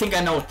now I think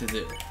I know what to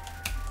do.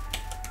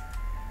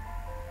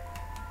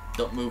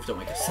 Don't move, don't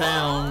make a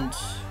sound.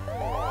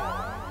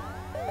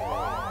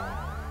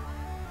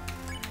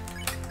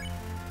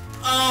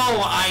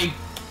 Oh, I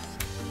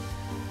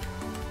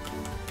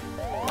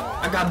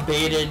got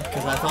baited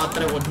because I thought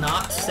that it would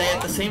not stay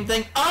at the same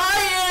thing.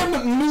 I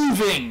am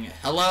moving!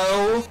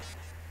 Hello?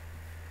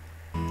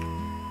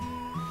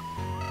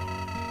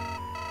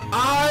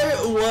 I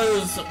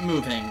was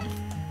moving.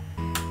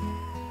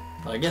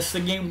 But I guess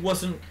the game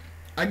wasn't...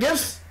 I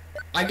guess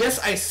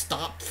I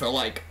stopped for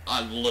like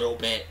a little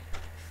bit.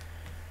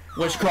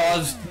 Which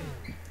caused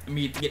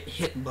me to get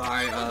hit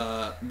by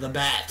the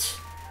bat.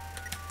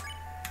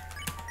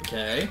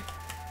 Okay.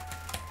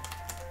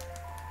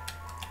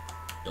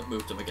 Don't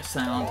move to make a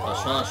sound.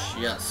 Hush hush,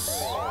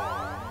 yes.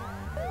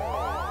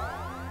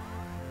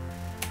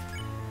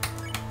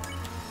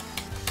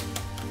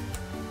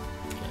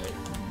 Okay,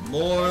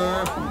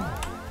 more.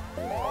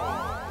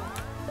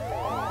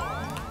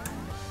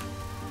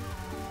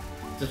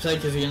 Just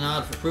like if you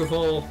nod for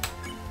approval.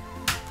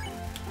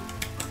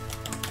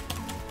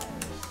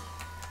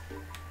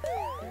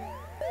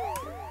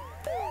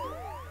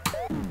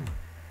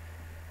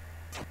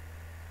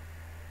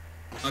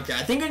 Okay,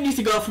 I think I need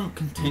to go from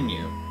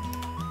continue.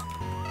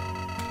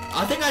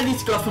 I think I need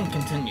to go from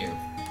continue.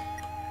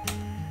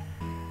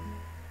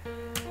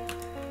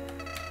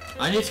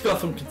 I need to go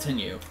from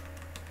continue.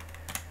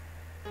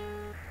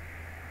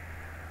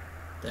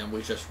 Then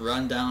we just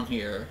run down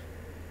here.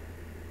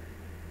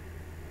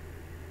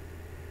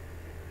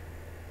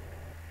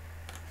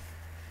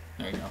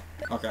 There you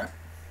go. Okay.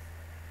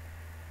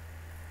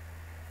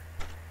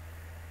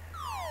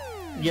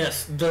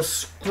 Yes, the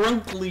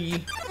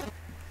scrunkly...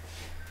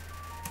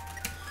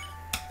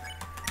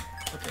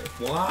 Okay,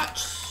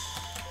 watch.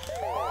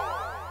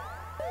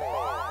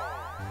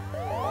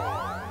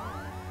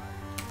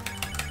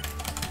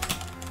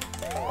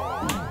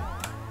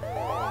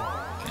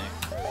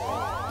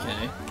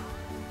 Okay.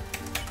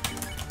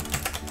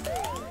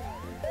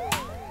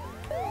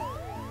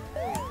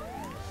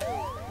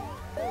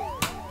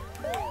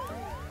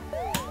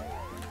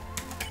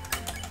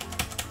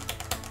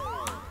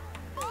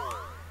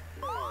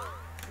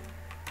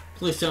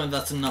 Please tell me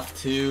that's enough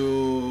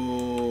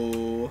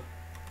to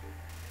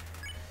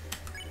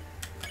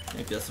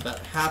make this about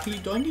happy.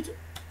 Do I need to?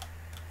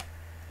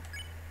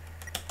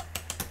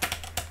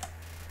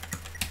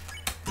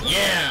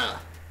 Yeah!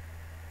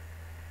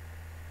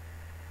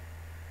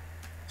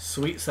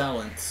 Sweet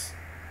silence.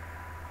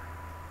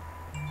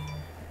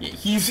 Yeah,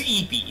 he's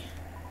eepy.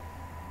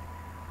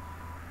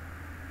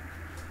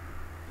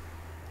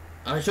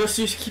 I just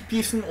need to keep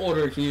peace and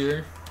order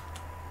here.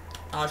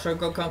 I shall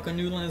go conquer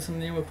new lands in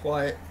the name of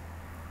quiet.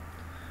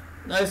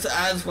 Nice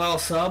as well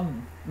sub.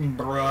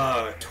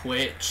 Bruh,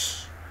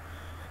 Twitch.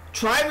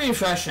 Try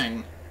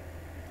refreshing.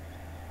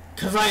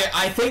 Cause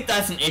I think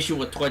that's an issue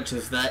with Twitch,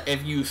 is that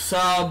if you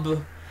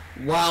sub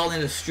while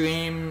in a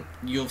stream,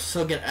 you'll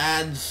still get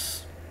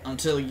ads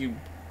until you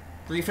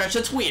refresh.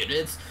 It's weird.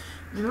 It's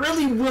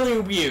really, really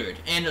weird.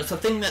 And it's a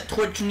thing that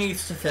Twitch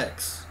needs to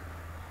fix.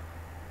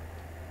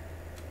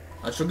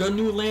 I shall go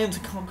new lands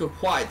and conquer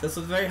quiet. This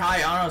is very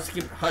high honor.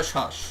 Skip hush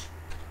hush.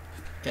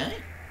 Okay.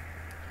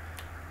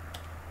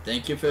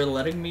 Thank you for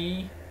letting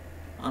me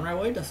on my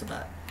way,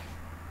 Decibet.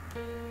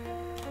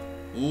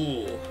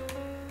 Ooh.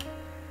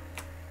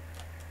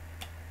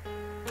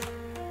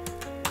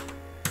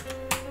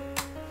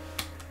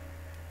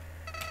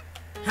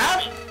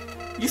 Howdy!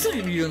 You seem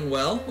to be doing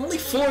well. Only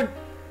 4...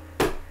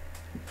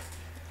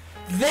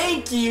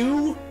 Thank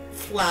you,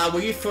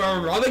 Flowey, for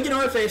rubbing in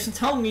our face and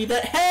telling me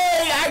that,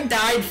 hey, I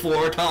died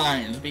 4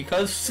 times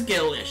because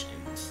skill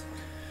issues.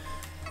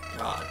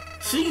 God.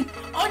 See,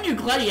 aren't you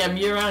glad you have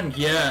me around?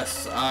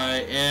 Yes,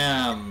 I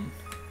am.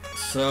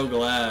 So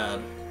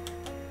glad.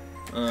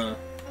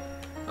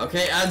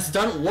 Okay, as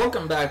done.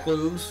 Welcome back,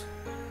 Luz.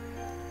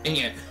 And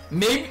yeah,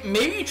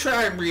 maybe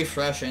try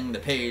refreshing the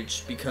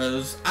page,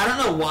 because I don't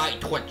know why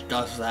Twitch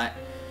does that.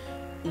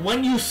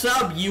 When you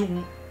sub,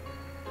 you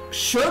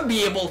should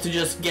be able to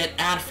just get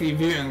ad-free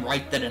viewing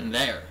right then and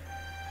there.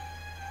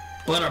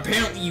 But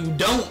apparently you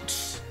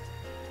don't,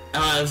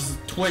 as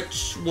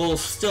Twitch will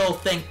still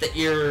think that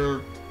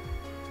you're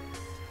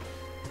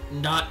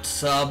not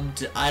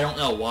subbed. I don't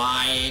know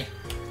why.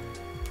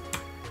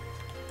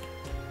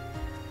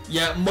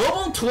 Yeah,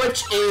 mobile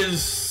Twitch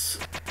is...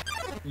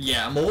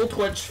 Yeah, mobile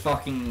Twitch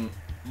fucking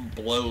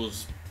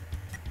blows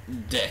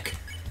dick.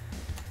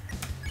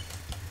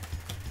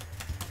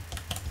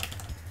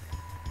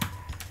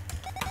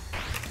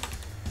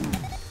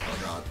 Oh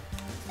god.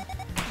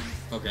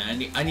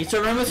 Okay, I need to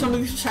remember some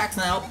of these attacks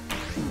now.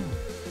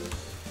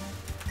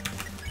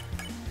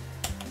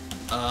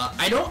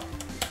 I don't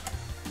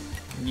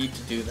need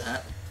to do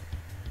that.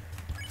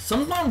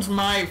 Sometimes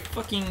my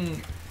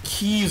fucking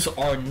keys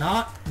are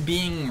not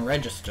being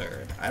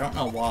registered. I don't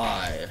know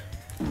why.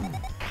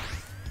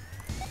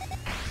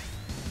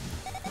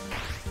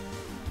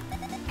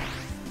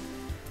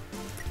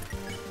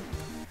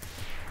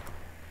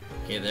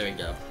 Okay, there we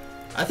go.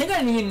 I think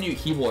I need a new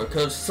keyboard,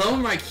 because some of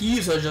my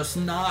keys are just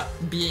not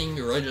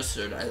being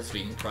registered as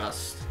being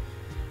pressed.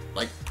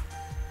 Like,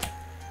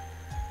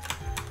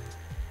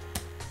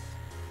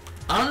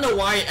 I don't know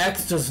why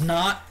X does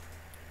not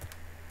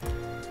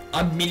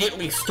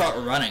immediately start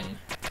running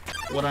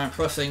when I'm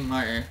pressing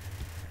my,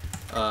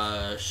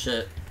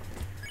 shit.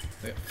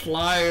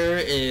 Flyer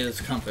is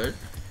comfort.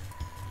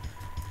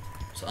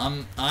 So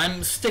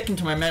I'm sticking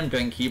to my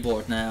membrane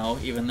keyboard now,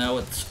 even though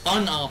it's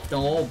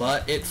unoptimal,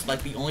 but it's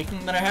like the only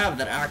thing that I have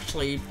that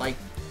actually like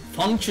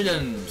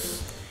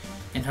functions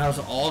and has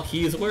all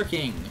keys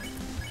working.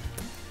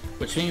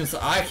 Which means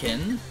I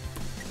can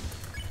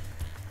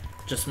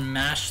just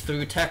mash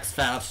through text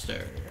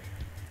faster.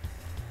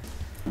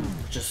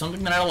 Which is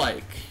something that I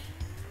like.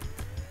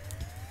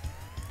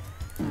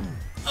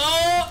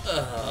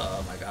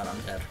 Oh my god, I'm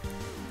dead.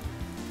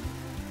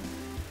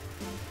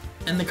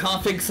 In the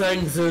config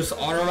settings, there's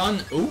auto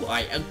run. Ooh,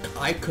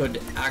 I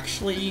could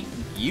actually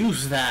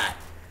use that.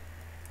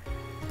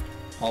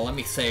 Oh, let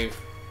me save.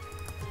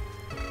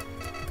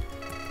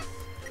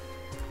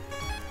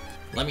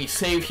 Let me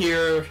save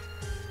here,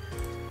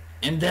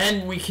 and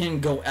then we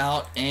can go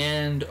out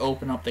and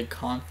open up the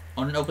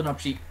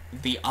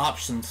the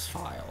options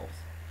file.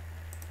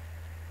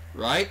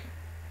 Right?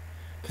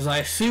 Because I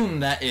assume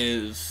that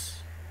is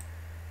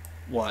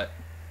what?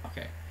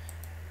 Okay.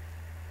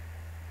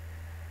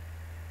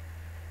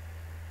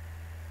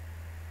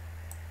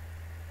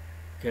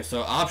 Okay,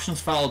 so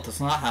options file does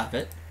not have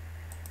it.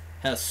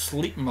 Has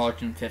sleep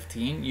margin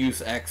 15.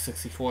 Use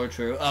X64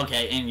 true.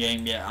 Okay, in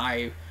game. Yeah,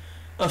 I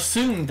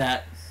assumed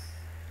that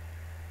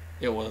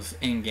it was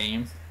in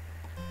game.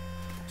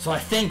 So I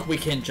think we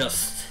can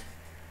just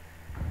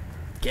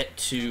get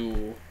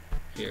to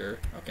here.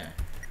 Okay.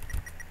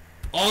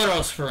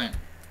 Auto sprint.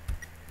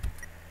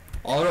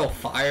 Auto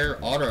fire.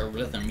 Auto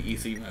rhythm.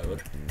 Easy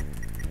mode.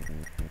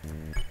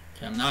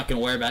 Okay, I'm not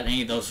gonna worry about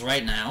any of those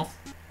right now,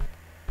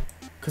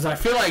 because I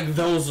feel like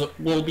those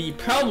will be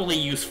probably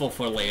useful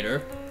for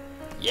later.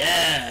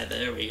 Yeah,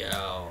 there we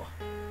go.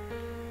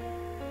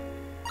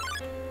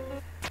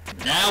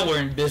 Now we're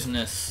in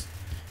business.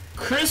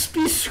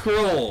 Crispy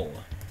scroll.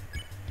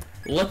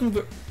 Looking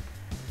for...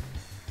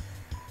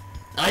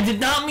 I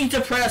did not mean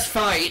to press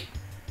fight.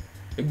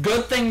 A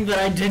good thing that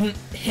I didn't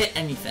hit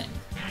anything.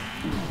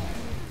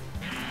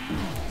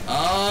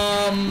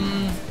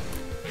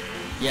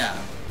 Yeah.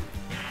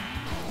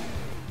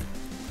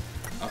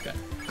 Okay.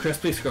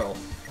 Crispy scroll.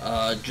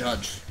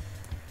 Judge.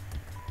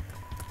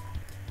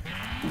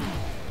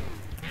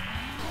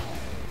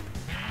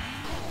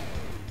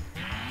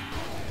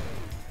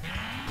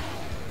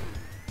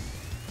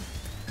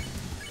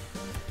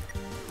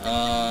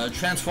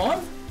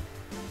 Transform?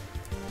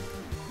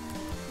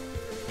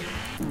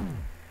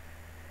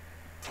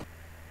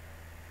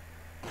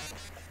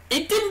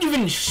 It didn't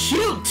even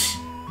shoot!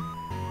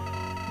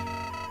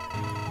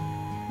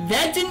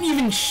 That didn't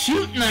even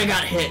shoot and I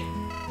got hit.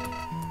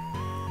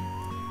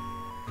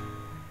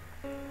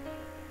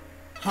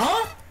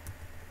 Huh?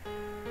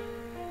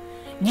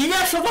 You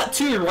guys saw that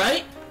too,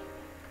 right?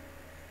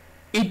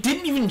 It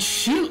didn't even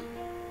shoot,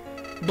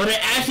 but it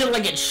acted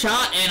like it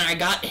shot and I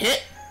got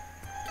hit.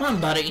 Come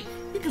on, buddy.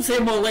 You can say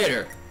more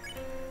later.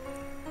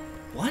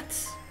 What?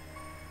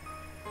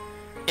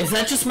 Is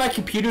that just my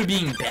computer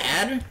being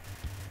bad?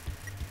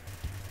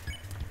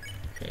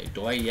 Okay,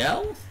 do I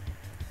yell?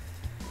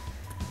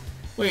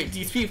 Wait, do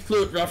you speak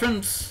fluent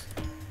reference?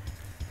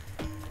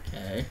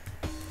 Okay.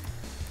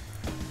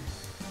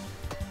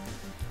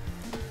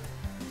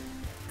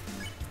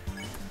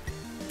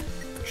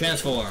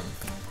 Transform.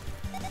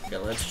 Okay,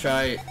 let's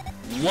try.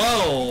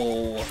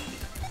 Whoa!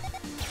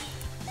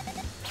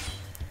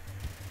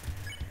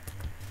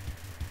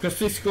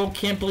 Crispy Scroll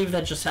can't believe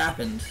that just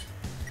happened.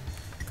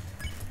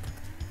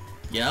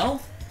 Yo?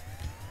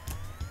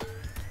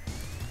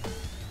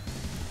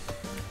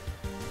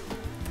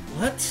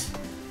 What?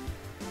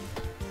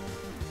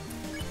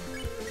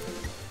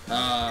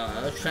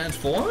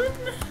 Transform?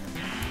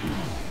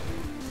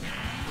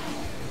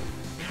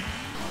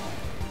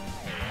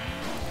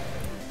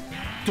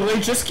 Do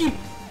I just keep...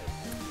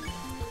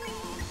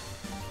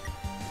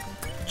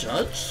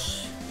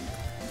 Judge?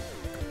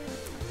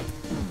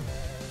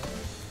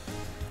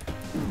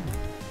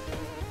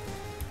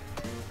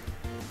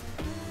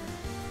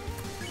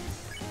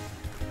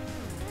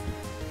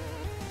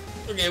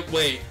 Okay,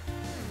 wait.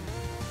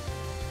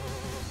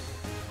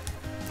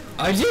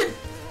 I did...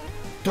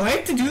 Do I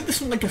have to do this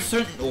in like a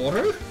certain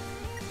order?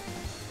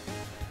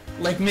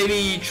 Like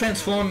maybe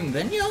transform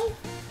then yell?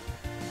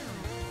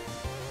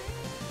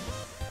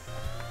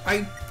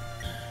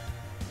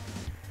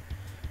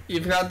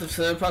 You forgot the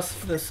process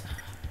for this.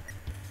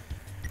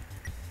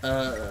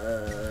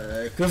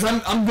 Because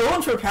I'm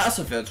going for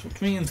pacifist, which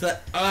means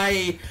that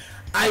I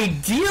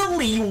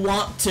ideally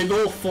want to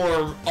go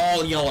for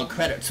all yellow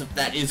credits, if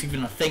that is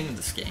even a thing in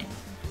this game.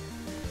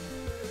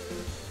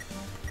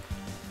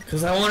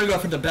 Because I want to go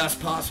for the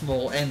best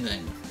possible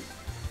ending,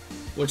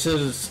 which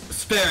is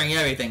sparing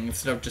everything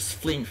instead of just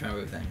fleeing from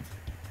everything.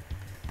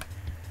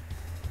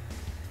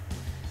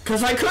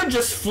 Because I could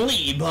just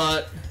flee,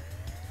 but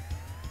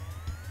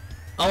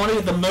I want to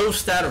get the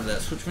most out of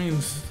this, which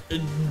means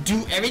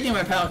do everything in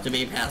my power to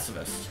be a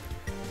pacifist.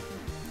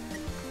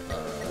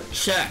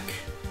 Check.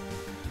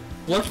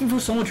 Looking for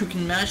someone who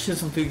can match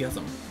his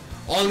enthusiasm.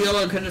 All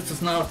yellow credits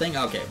is not a thing?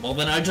 Okay, well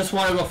then I just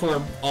want to go for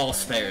all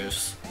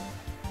spares.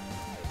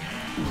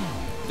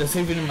 This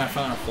even in my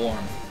final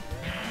form.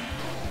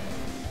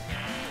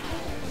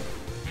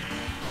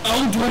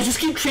 Oh, do I just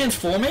keep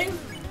transforming?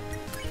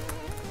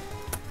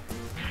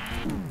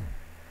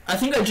 I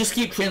think I just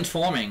keep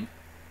transforming.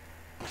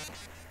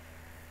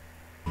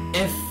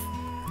 If...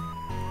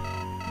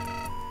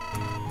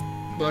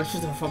 Well, I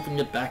should fucking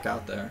get back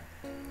out there.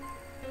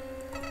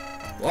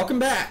 Welcome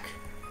back!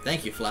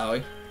 Thank you,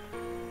 Flowey.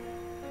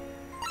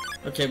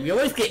 Okay, we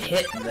always get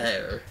hit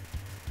there.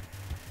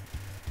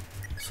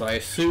 So I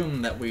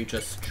assume that we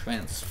just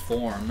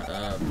transform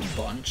a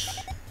bunch.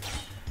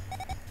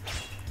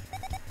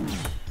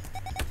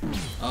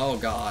 Oh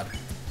god.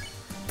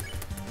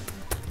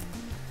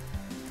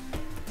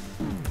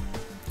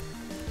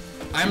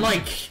 I'm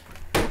like...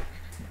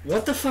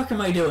 What the fuck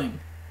am I doing?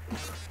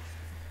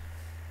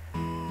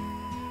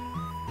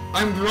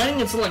 I'm running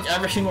into like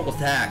every single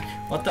attack.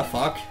 What the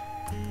fuck?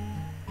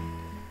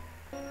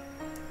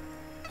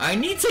 I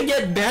need to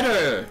get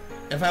better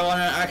if I want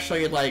to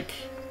actually like,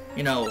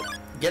 you know,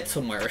 get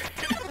somewhere.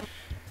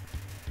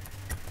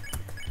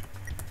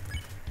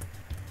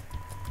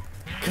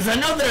 Because I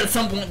know that at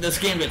some point this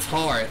game gets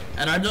hard,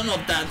 and I don't know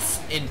if that's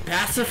in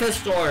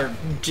pacifist or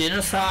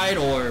genocide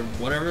or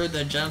whatever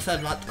the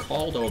genocide not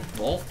called, or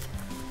both.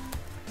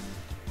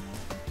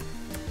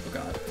 Oh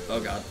god, oh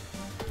god,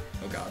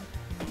 oh god,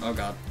 oh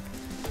god,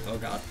 oh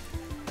god,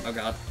 oh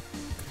god.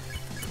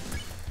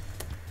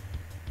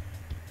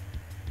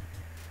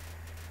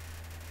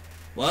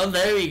 Well,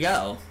 there you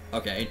go.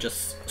 Okay,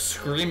 just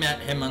scream at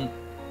him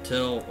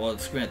until, well,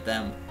 scream at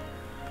them.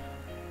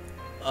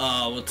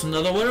 What's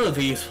another one of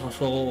these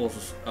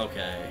puzzles?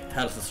 Okay,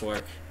 how does this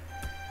work?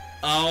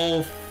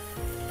 Oh,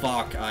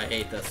 fuck, I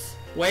hate this.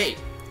 Wait.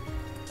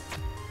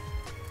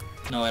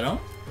 No, I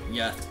don't?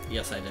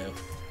 Yes, I do.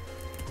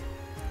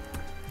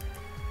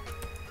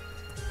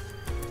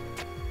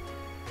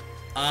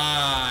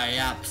 I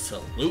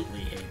absolutely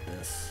hate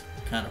this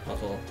kind of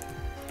puzzle.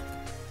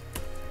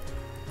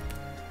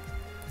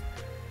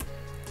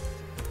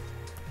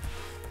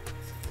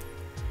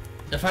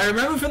 If I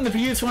remember from the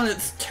previous one,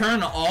 it's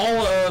turn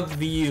all of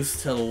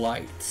these to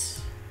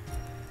lights.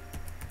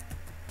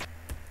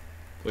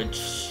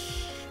 Which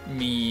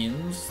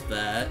means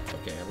that...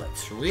 Okay,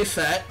 let's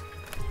reset.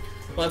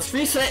 Let's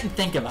reset and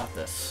think about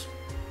this.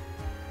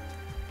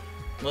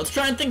 Let's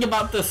try and think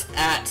about this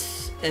at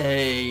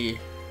a...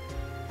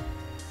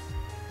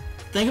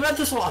 Think about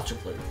this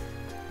logically.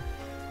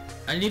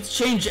 I need to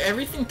change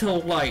everything to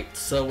light,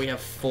 so we have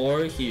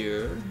 4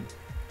 here.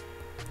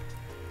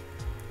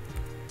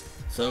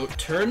 So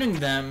turning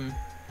them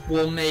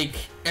will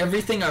make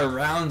everything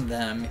around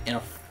them in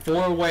a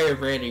 4-way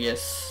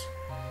radius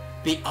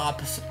the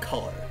opposite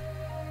color.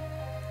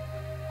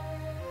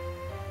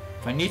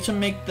 If I need to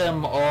make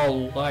them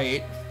all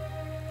light,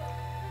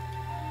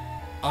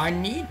 I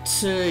need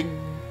to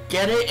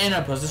get it in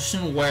a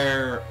position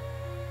where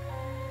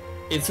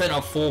it's in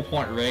a full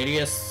point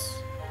radius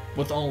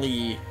with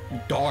only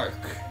dark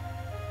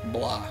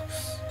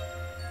blocks.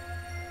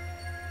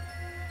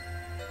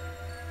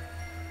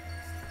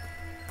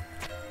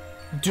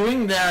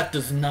 Doing that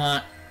does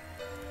not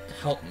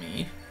help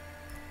me.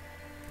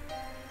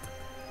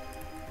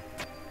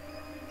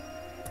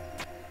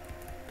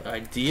 But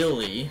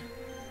ideally,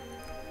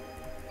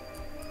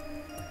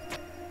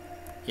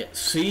 Yeah,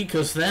 see,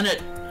 because then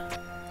it...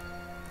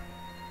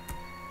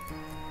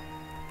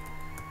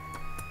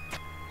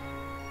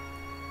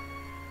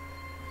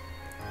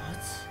 What?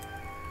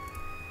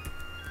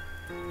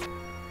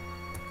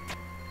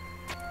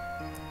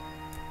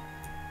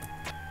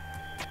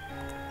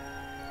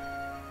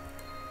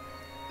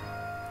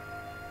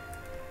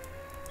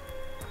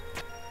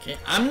 Okay,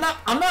 I'm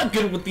not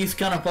good with these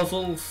kind of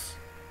puzzles.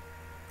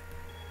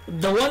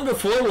 The one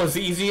before was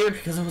easier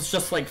because it was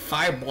just like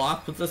 5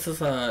 blocks, but this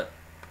is a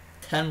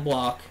 10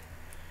 block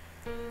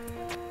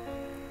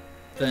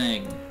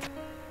thing.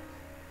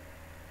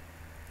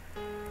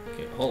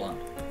 Okay, hold on.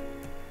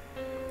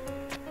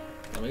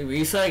 Let me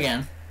reset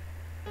again.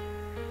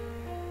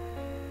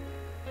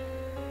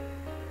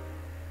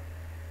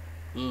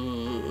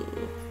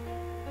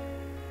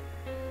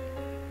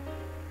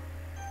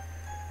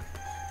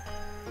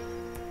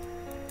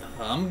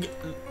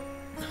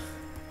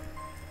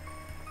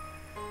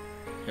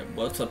 Okay,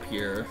 what's up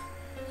here?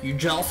 You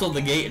jostle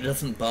the gate, it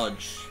doesn't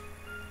budge.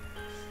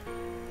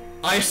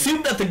 I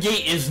assume that the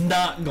gate is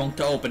not going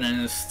to open,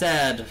 and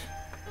instead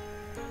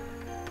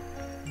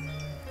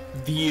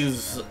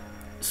these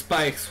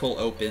spikes will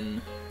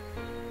open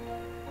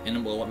and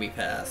it will let me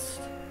pass.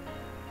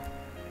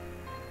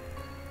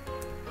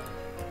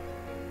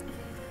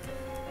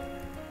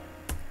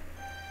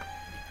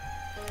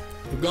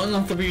 We're going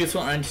off the previous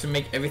one. I need to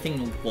make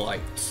everything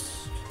white.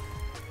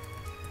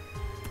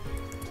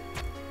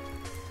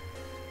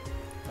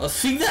 Oh,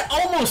 see, that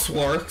almost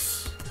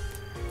works.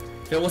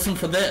 If it wasn't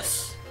for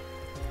this.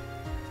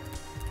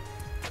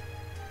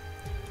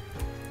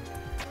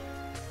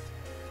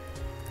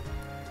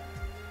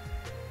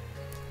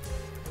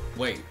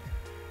 Wait.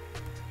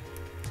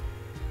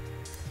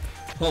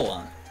 Hold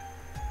on.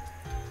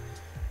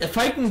 If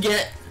I can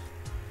get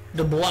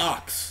the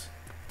blocks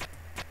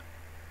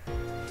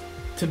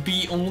to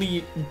be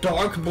only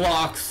dark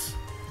blocks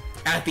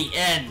at the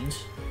end,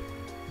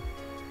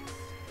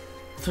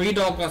 3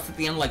 dark blocks at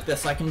the end like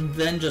this, I can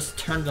then just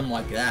turn them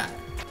like that.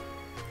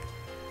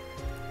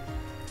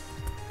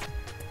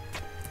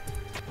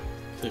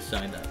 Please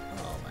tell me that.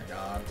 Oh my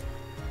god.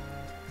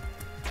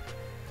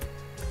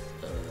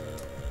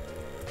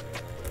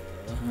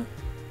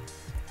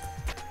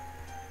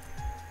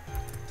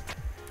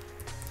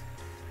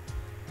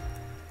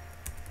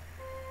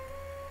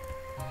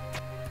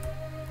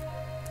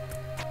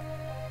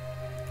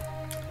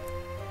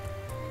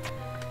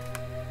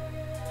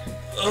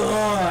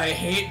 Ugh, I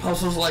hate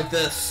puzzles like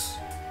this.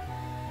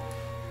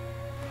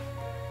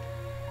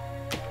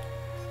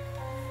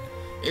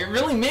 It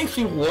really makes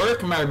me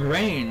work my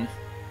brain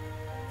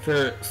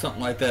for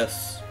something like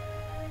this.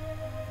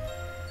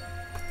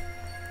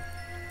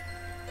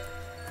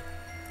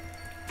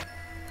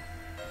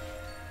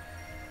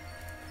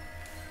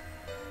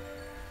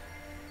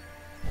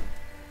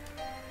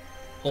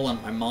 Hold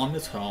on, my mom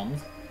is home.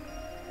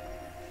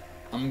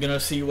 I'm gonna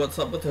see what's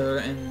up with her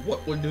and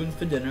what we're doing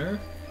for dinner.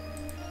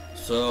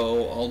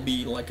 So I'll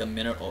be like a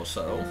minute or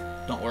so.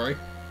 Don't worry.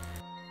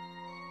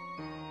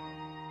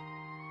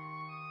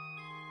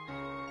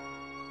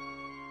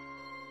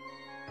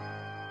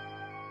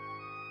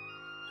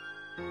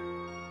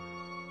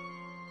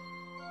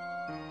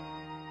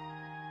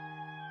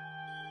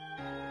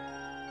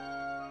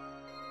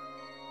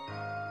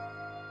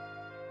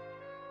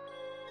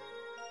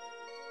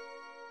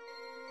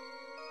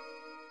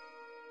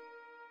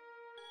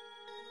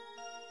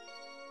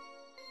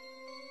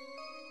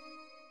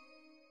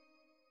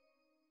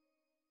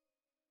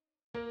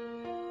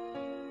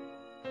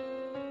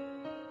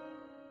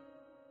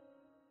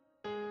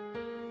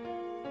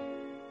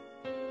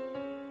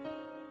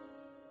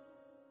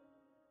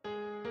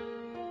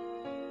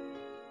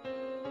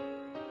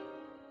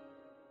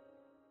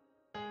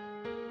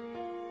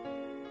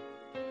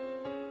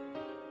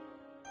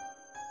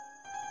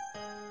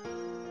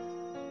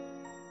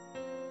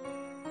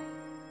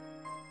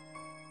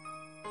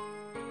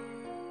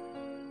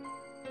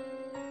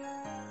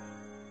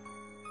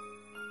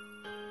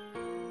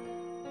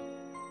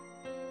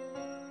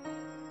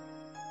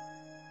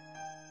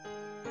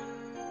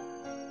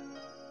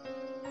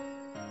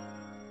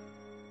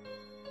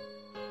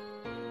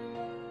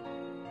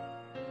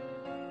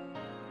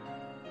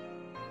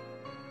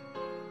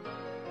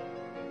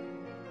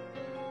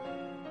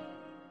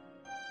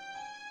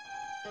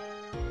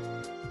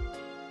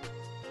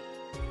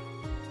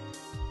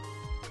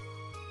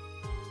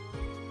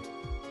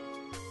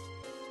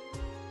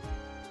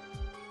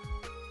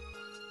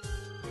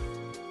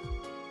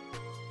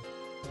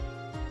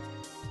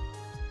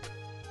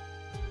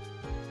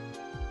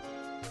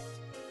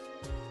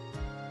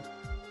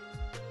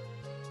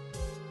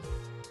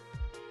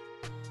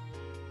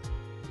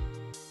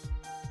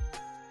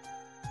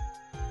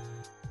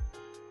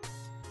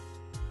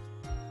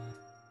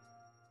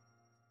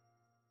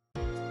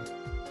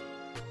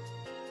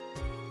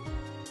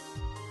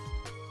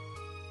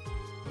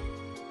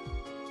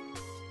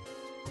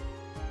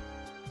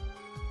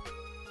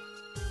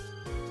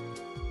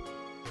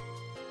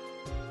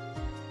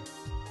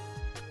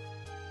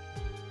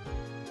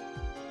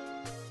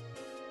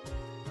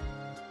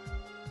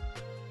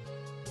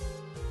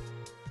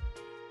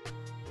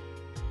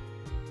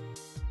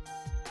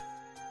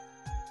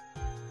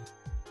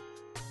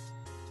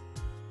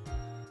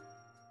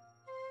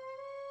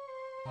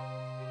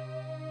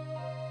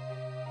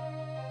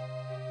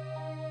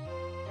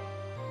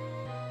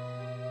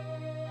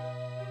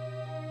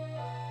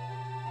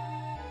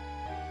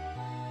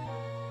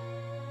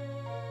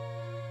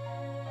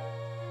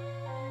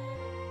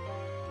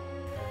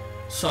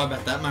 Sorry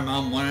about that, my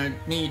mom wanted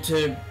me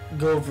to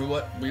go over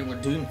what we were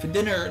doing for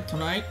dinner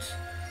tonight.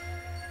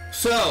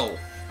 So,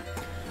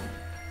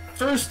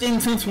 first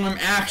instance when I'm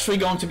actually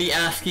going to be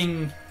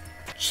asking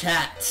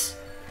chat,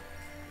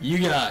 you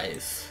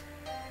guys,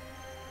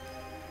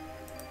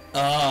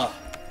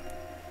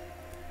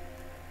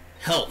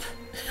 help.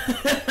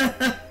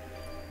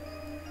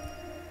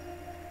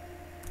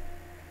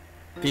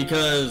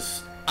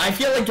 Because I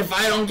feel like if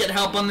I don't get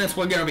help on this,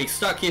 we're gonna be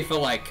stuck here for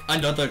like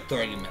another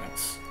 30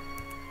 minutes.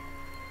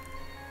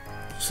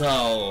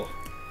 So,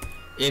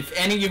 if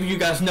any of you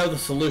guys know the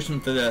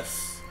solution to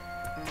this,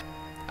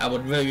 I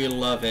would really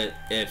love it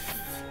if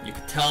you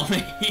could tell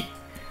me.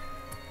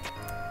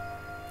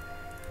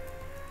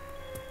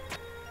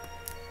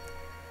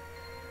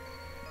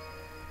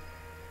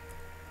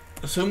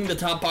 Assuming the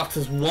top box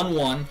is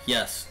 1-1,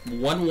 yes,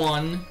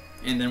 1-1,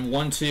 and then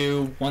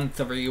 1-2,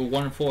 1-3,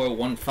 1-4,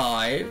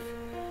 1-5,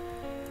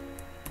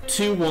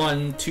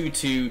 2-1,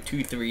 2-2,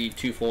 2-3,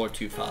 2-4,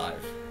 2-5.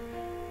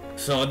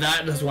 So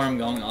that is what I'm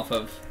going off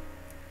of.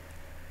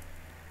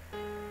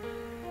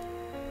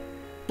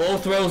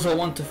 Both rows are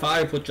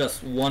 1-5 with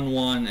just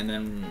 1-1 and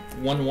then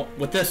 1-1,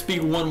 with this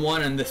being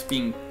 1-1 and this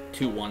being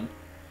 2-1.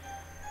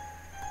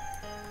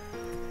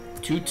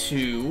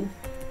 2-2,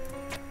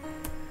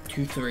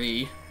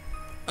 2-3.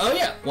 Oh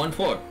yeah,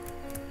 1-4.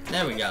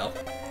 There we go.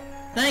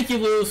 Thank you,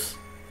 Luz.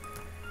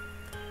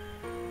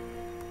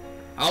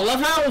 I love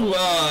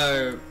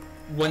how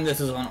when this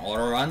is on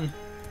auto run,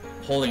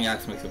 holding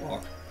X makes it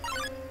walk.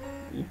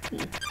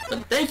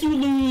 But thank you,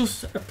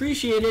 Luz.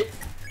 Appreciate it.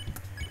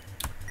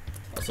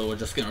 Also, we're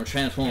just gonna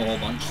transform a whole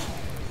bunch.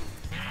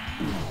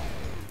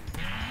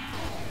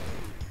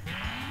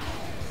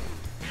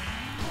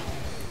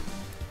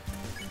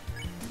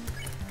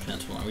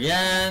 Transform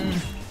again.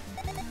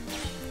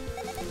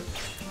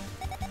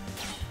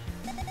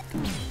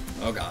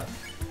 Oh god.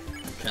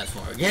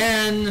 Transform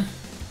again.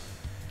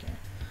 Okay.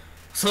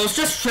 So it's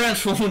just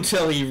transform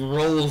until he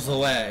rolls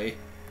away.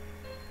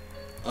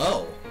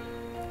 Oh.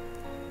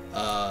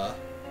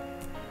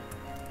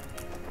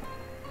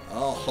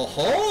 Oh ho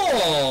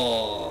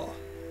ho!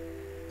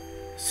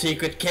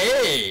 Secret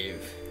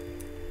cave!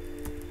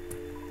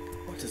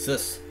 What is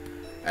this?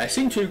 I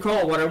seem to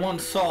recall what I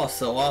once saw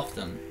so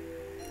often.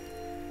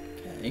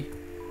 Okay.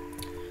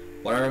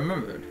 What I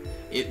remembered.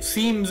 It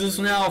seems is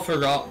now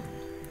forgotten.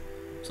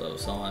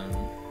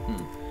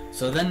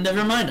 So then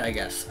never mind, I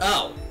guess.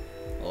 Oh!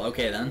 Well,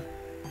 okay then.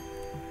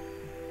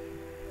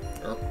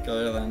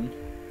 Okay then.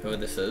 Who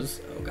this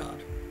is? Oh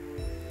god.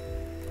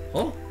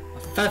 Oh! A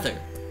feather!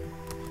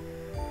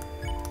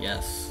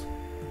 Yes.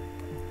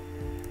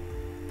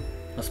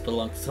 Must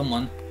belong to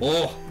someone.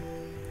 Oh!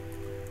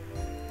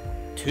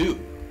 2.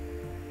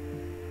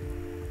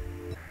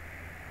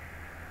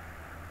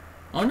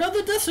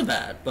 Another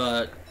Decibat,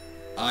 but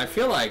I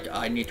feel like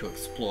I need to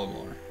explore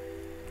more.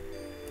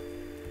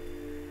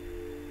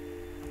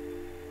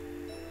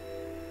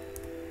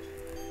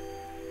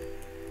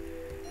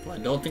 But I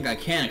don't think I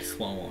can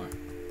explore more.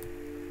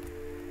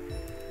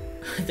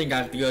 I think I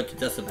have to go to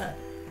Decibat.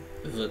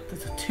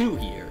 There's a 2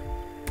 here.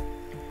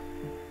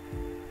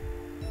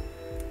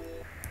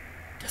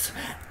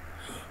 Decibat.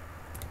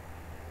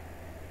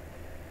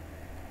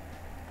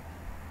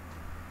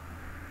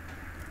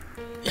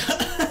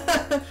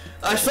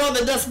 I saw the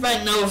Decibat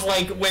and I was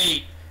like,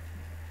 wait.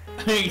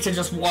 I need to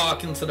just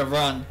walk instead of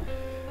run.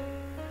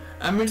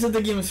 I'm into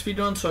the game of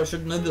speedrun, so I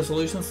should know the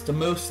solutions to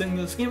most things in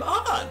this game.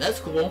 Ah, that's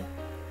cool.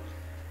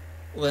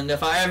 Well, and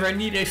if I ever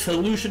need a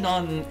solution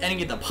on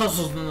any of the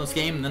puzzles in this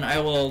game, then I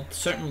will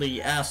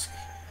certainly ask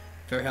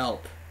for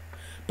help.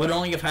 But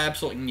only if I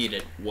absolutely need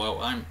it. Whoa,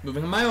 I'm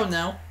moving on my own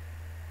now.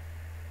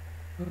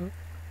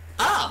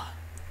 Ah!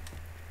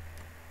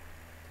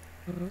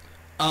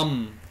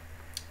 I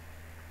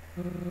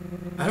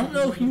don't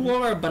know who you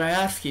are, but I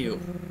ask you.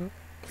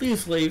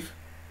 Please leave.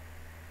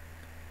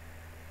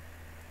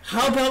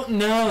 How about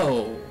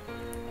no?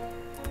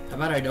 How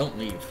about I don't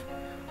leave?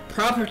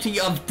 Property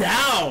of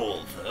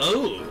Dalv!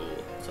 Oh!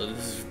 So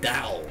this is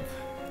Dalv.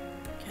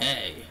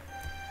 Okay.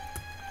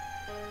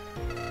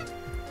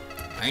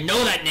 I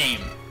know that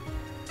name!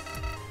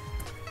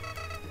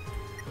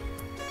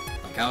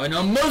 Like how I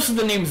know most of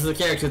the names of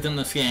the characters in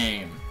this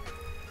game.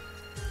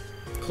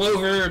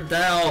 Clover,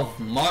 Dalv,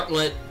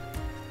 Martlet,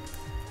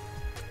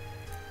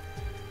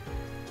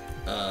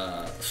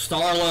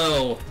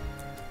 Starlo.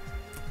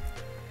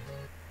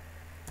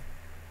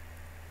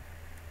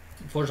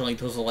 Unfortunately,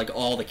 those are like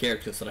all the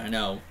characters that I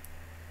know.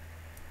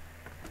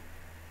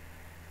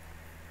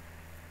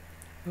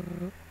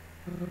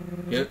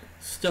 You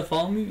still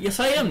follow me? Yes,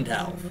 I am,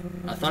 Dalv.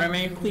 I thought I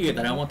made it clear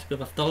that I want to be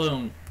left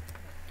alone.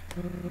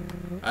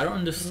 I don't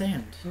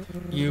understand.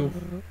 You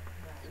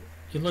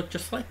look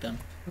just like them.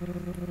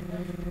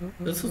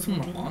 This is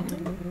more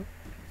haunting.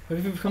 Or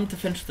have you come to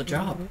finish the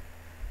job?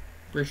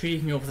 We're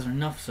treating you with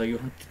enough so you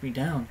hunt me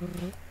down.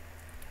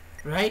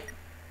 Right?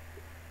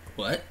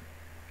 What?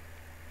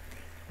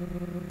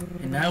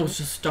 And I was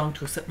just stung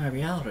to accept my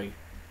reality.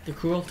 The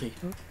cruelty.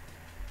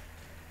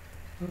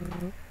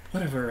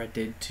 Whatever I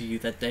did to you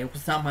that day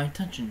was not my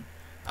intention.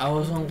 I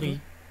was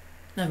only...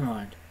 Never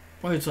mind.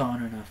 Words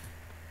aren't enough.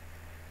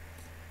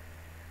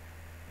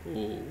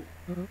 Ooh.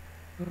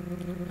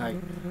 I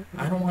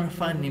don't want to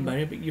find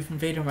anybody, but you've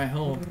invaded my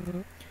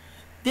home.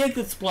 The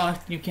exit's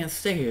blocked and you can't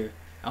stay here.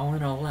 I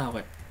want to allow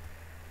it.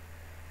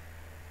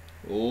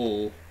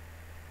 Oh.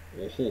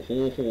 Oh ho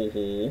ho ho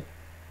ho.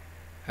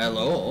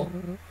 Hello.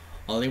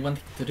 Only one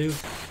thing to do.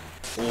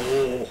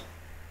 Oh.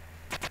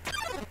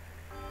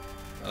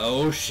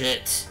 Oh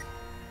shit.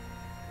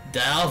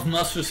 Dalv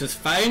musters his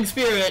fighting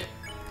spirit.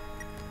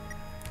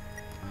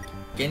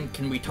 Again,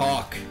 can we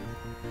talk?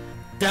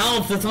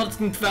 Dalv does not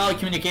seem to value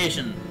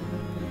communication.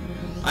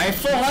 I have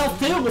full health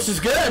too, which is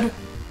good.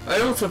 I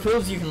don't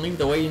suppose you can lead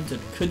the way into...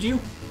 Could you?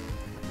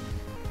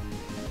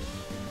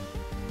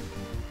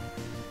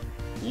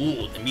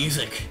 Ooh, the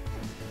music.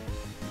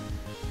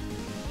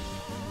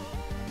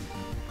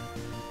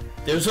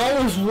 There's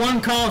always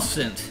one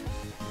constant.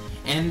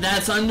 And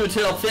that's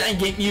Undertale fan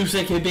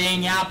music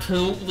being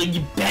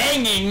absolutely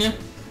banging.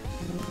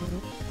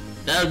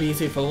 That would be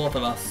easy for both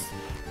of us.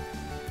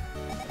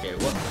 Okay,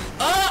 what?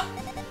 Ah!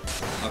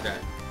 Okay.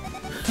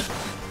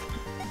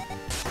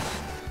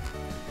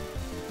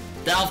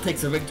 Dalv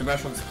takes a big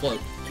brush from his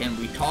cloak. Can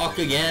we talk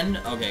again?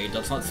 Okay,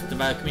 does not seem to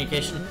value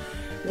communication.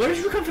 Where did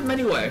you come from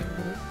anyway?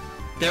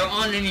 There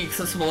aren't any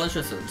accessible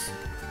entrances.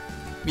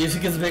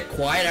 Music is a bit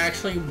quiet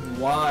actually.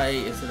 Why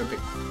is it a bit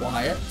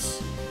quiet?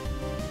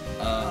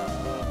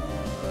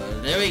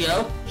 There we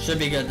go. Should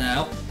be good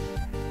now.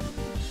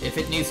 If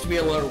it needs to be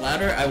a little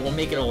louder, I will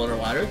make it a little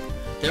louder.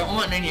 There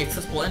aren't any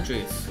accessible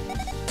entries.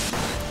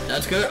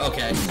 That's good?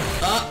 Okay.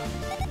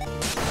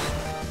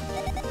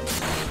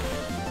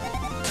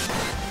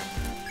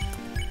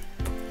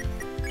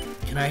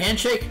 Can I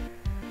handshake?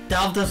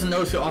 Dalv doesn't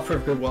know to offer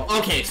goodwill.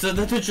 Okay, so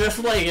this is just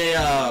like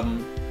a,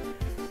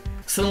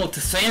 similar to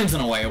Sans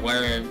in a way,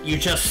 where you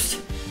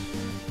just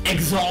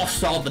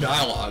exhaust all the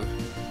dialogue.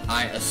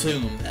 I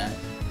assume that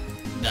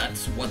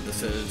that's what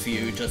this is.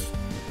 You just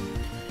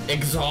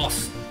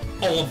exhaust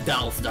all of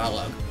Dalv's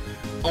dialogue.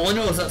 All I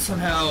know is that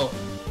somehow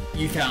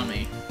you found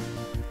me.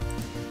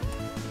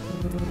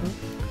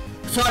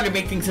 Sorry to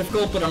make things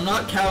difficult, but I'm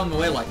not cowering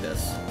away like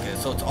this. Okay,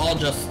 so it's all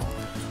just...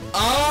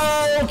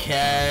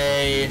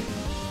 Okay.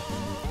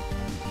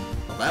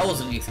 Well, that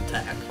was an easy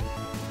attack.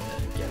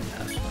 Get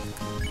past one.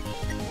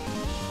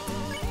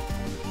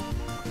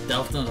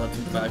 Dalv knows how to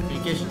provide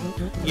communication.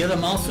 The other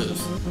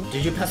monsters,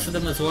 did you pester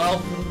them as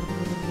well?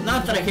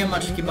 Not that I care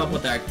much to keep up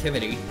with their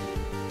activity.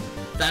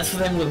 That's the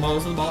thing with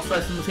most of the boss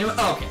fights in this game.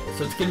 Okay,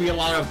 so it's gonna be a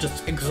lot of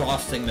just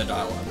exhausting the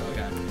dialogue.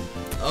 Okay.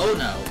 Oh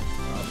no.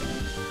 Okay.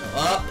 Go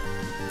up.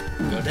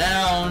 Go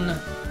down.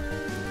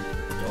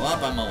 Go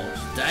up. I'm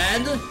almost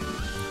dead.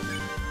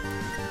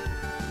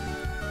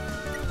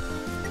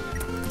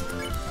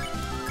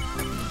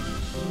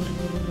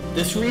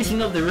 This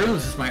region of the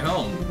ruins is my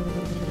home,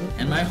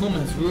 and my home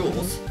has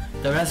rules.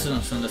 The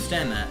residents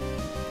understand that.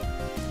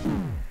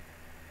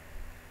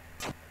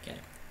 Okay.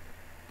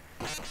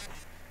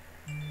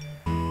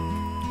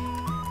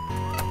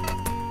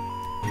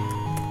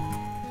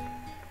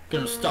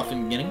 Gonna start from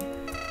the beginning.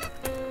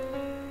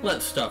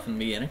 Let's start from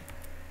the beginning.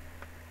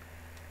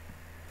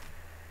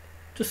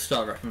 Just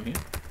start right from here.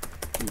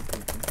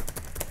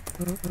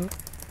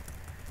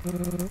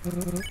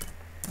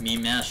 Me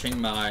mashing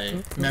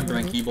my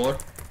membrane keyboard.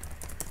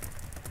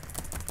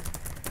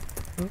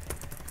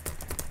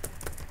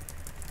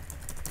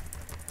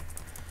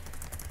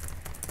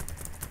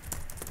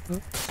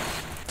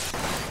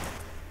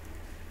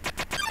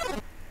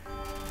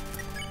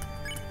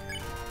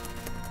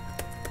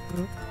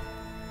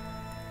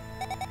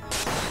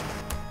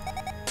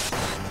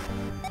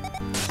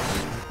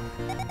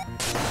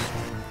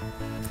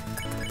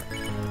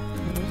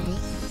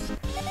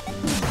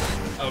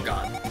 Oh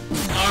god.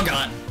 Oh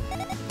god!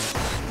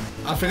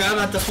 I forgot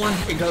about this one.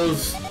 It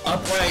goes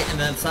upright and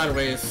then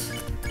sideways.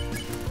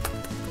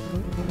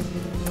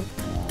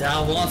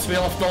 Dalv wants to be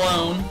left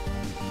alone.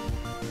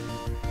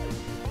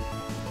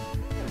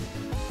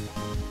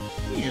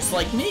 You're just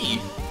like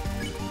me.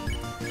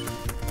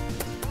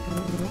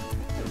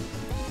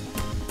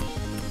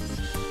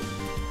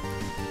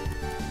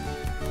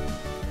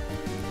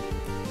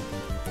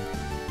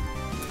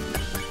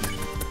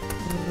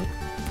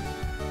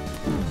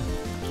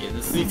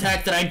 The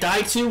attack that I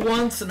died to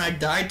once, and I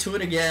died to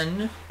it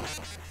again.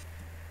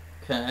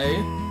 Okay.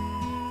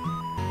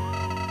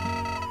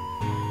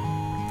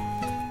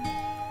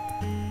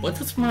 What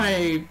does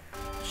my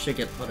shit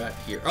get put at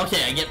here?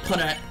 Okay, I get put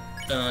at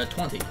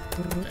 20.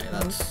 Okay,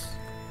 that's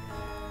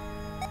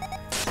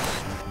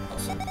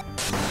awesome.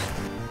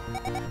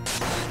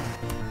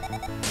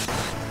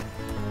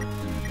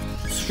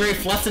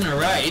 Strafe left and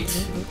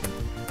right.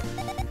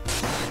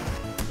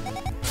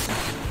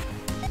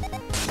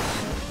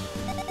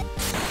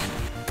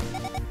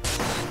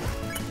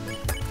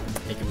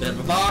 of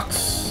a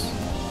box.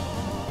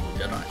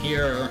 Get on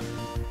here.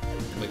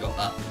 Then we go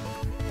up.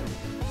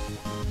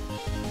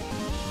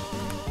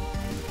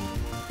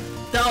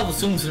 Delve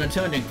assumes an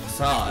intimidating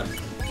facade.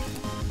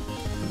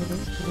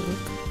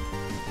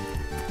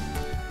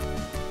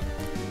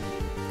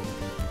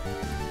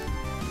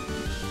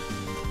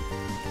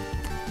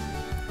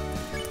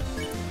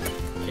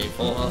 Okay,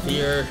 full health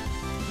here.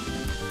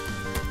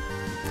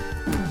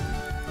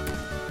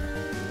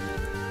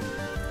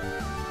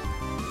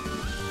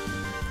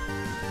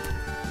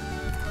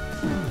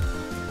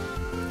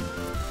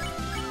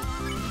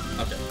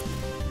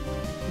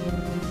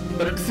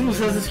 But it seems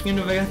as if you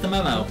never get the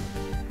memo.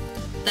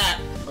 That,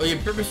 or you're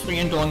purposely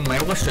indulging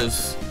my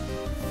wishes.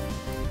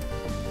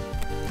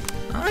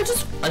 I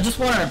just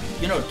wanna,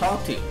 you know,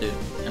 talk to you, dude,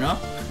 you know?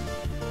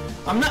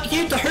 I'm not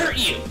here to hurt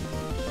you!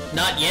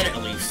 Not yet,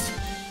 at least.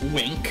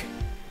 Wink.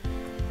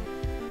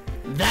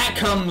 That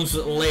comes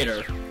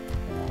later.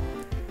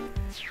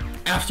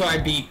 After I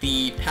beat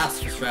the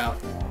pacifist route.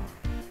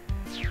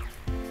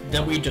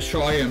 Then we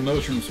destroy your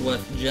emotions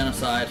with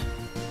genocide.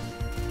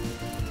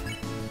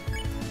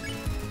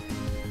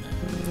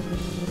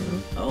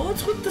 Oh,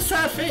 what's with the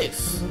sad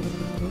face?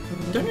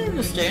 Don't you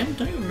understand?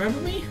 Don't you remember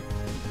me?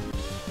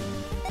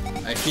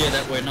 I fear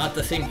that we're not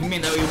the same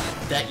human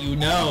that you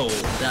know,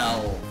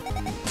 Dal.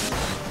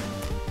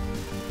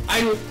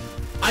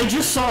 I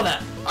just saw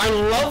that. I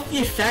love the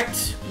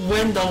effect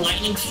when the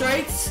lightning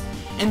strikes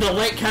and the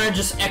light kind of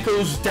just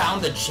echoes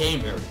down the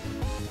chamber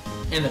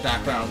in the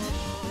background.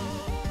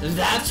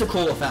 That's a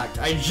cool effect.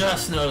 I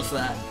just noticed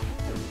that.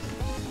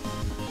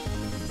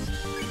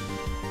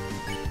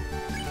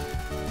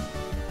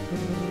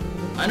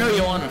 I know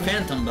you want a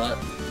phantom, but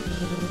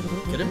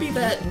could it be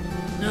that?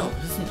 No,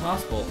 it isn't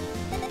possible.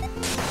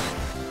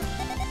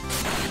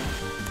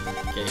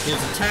 Okay,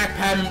 his attack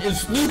pattern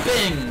is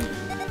looping!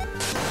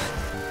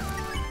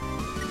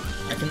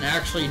 I can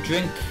actually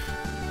drink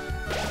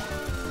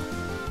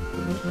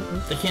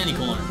the candy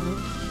corn.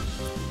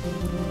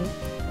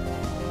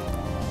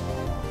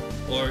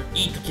 Or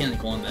eat the candy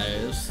corn, that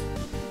is.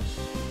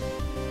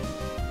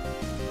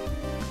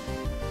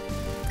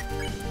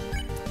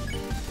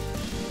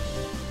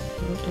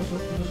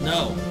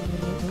 No.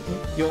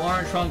 You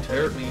aren't trying to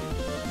hurt me.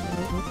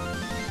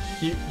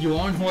 You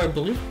aren't who I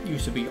believe you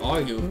to be,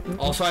 are you?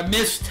 Also, I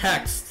missed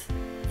text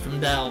from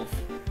Delve.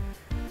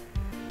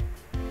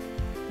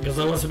 Because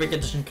I wasn't paying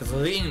attention because I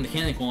was eating the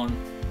candy corn.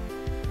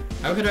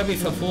 How could I be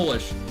so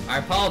foolish? I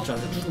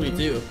apologize, I truly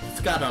do.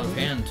 It's got out of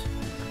hand.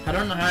 I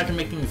don't know how I can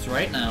make things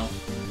right now.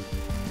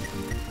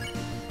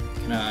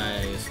 Can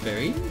I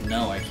spare you?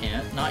 No, I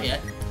can't. Not yet.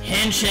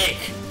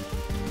 Handshake!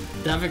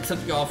 Delve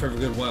accepted your offer of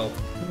goodwill.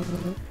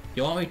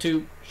 You want me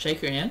to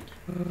shake your hand?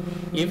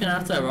 Even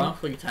after I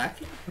wrongfully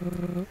attacked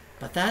you?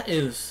 But that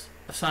is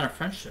a sign of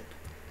friendship.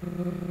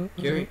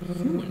 You're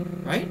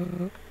human, right?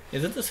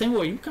 Is it the same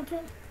where you come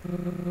from?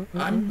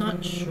 I'm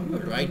not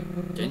sure. I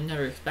didn't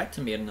ever expect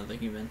to meet another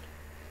human.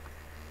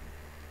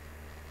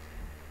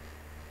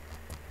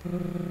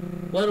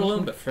 Let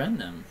alone befriend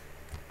them.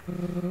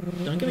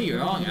 Don't get me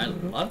wrong,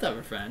 I'd love to have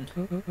a friend.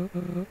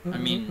 I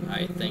mean,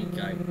 I think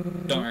I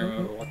don't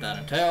remember what that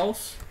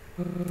entails.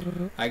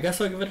 I guess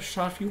I'll give it a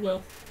shot if you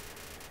will.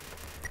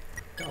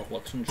 God,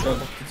 what's in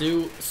trouble to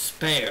do?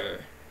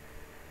 Spare.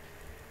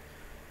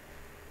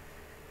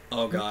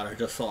 Oh god, I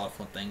just saw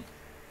something.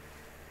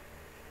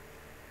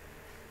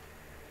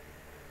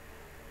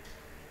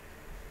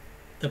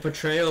 The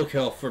betrayal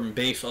kill from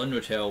base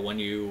Undertale when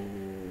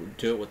you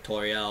do it with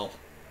Toriel.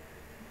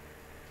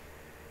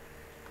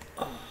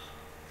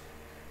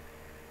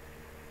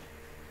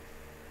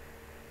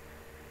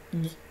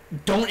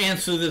 Don't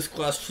answer this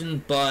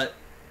question, but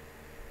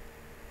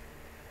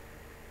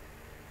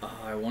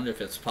I wonder if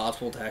it's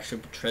possible to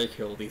actually betray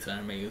kill these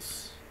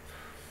enemies.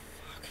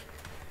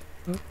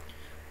 Fuck.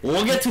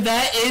 We'll get to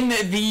that in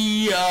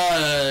the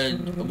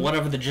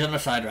whatever the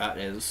genocide route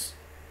is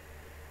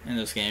in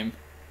this game.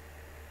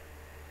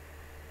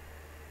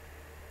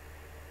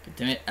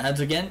 Damn it, ads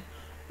again.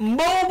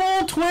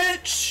 Mobile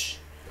Twitch!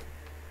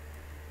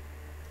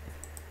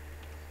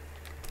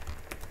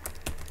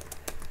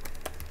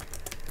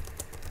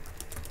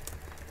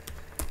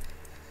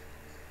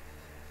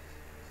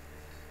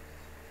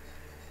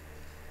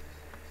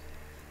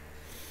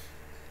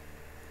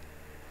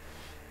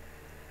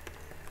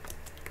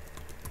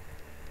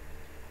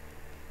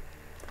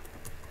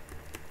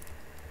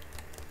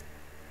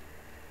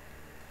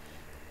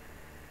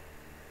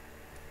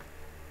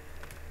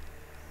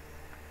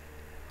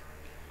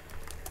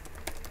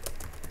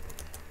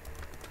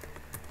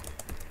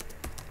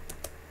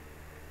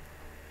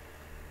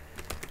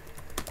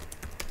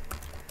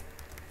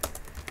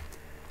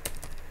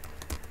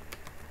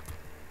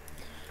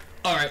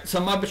 Alright, so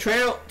my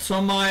betrayal,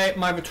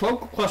 my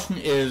rhetorical question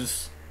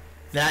is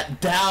that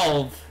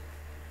Delve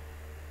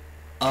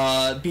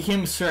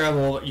became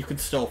cerebral, but you could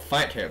still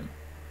fight him.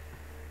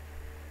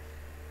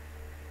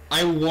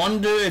 I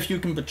wonder if you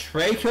can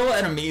betray kill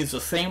enemies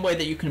the same way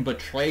that you can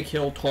betray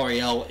kill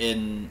Toriel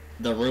in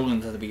the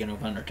ruins at the beginning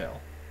of Undertale.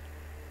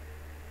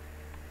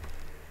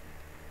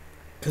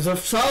 Because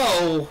if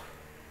so...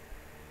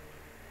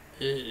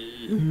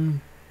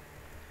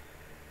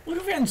 what do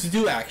friends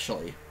do,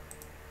 actually?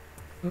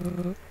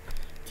 Do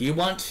you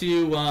want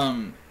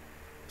to,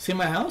 see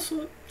my house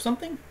or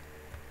something?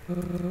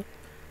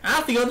 I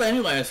have to go there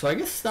anyway, so I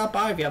guess stop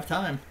by if you have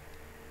time.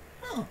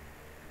 Oh.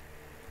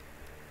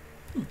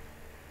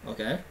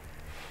 Okay.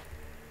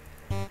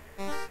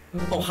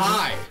 Oh,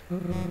 hi!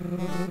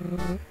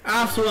 I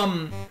have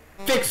to,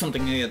 fix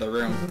something in the other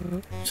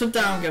room. Sit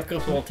down, get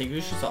comfortable, take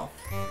your shoes off.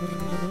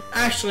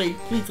 Actually,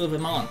 please leave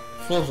them on.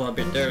 The floors are a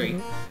bit dirty.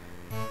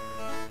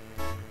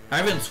 I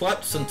haven't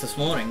swept since this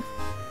morning.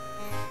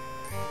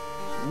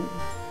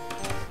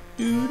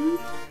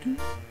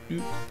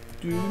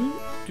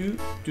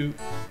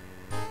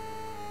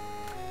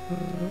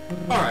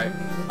 Alright,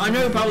 I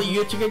know you're probably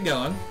eager to get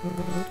going,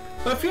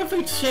 but feel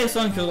free to say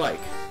something you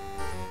like.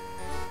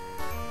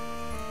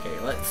 Okay,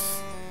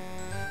 let's...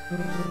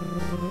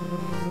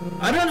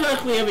 I don't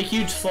exactly have a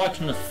huge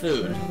selection of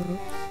food.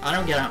 I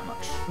don't get out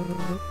much.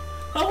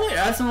 Oh wait,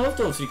 I have some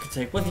leftovers you could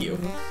take with you.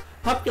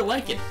 Hope you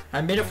like it.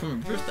 I made it for my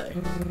birthday.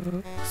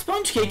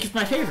 Sponge cake is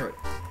my favorite.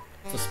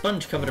 It's a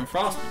sponge covered in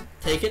frosting.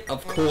 Take it?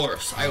 Of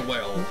course, I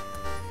will.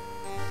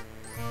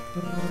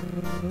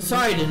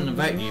 Sorry I didn't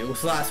invite you. It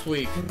was last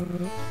week.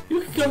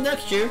 You can come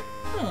next year.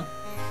 Huh.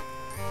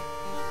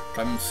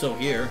 I'm still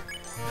here.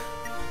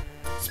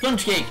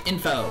 Sponge cake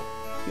info.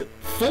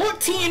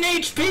 14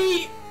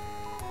 HP!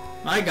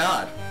 My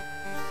god.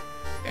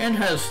 And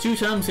has 2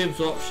 times the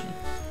absorption.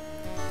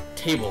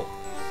 Table.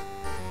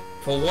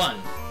 For 1.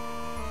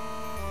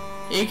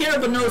 You can't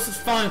help but notice its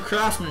fine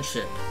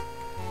craftsmanship.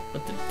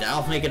 But did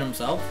Dalf make it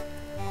himself?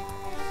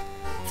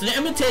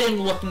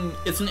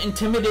 It's an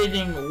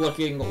intimidating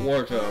looking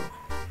wardrobe.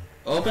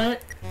 Open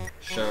it?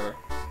 Sure.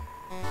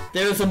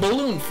 There's a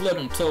balloon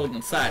floating totally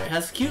inside. It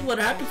has a cute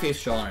little happy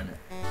face drawn in it.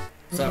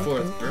 Is that for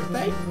his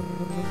birthday?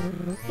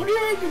 What do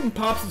you reckon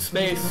Pops in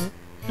space?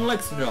 He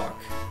likes the dark.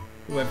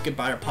 We have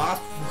goodbye to Pops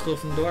before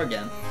closing the door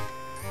again.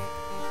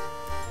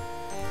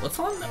 What's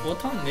on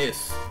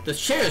this? This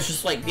chair is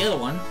just like the other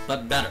one,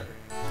 but better.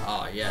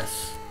 Ah,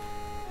 yes.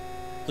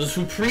 The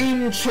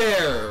supreme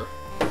chair.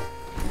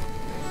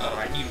 Oh,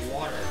 I need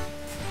water.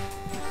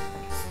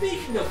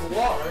 Speaking of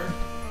water,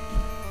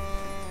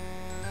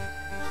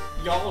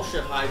 y'all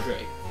should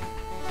hydrate.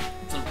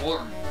 It's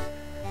important.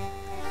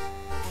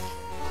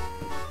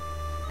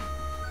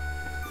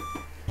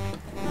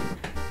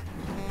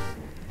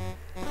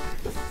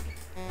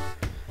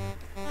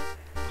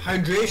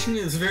 Hydration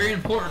is very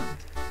important.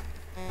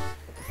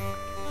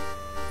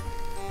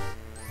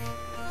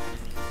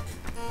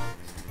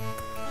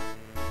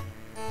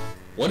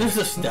 What is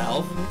this,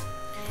 Dalv?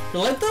 You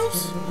like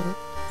those?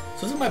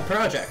 So these are my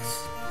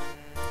projects.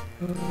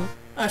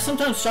 I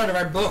sometimes try to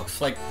write books,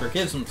 like for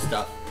kids and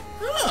stuff.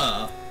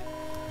 Ah!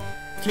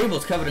 The table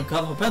is covered in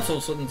colorful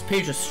pencils and its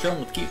pages strewn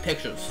with cute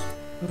pictures.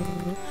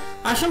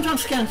 I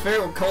sometimes can't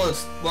figure out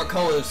what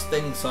colors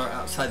things are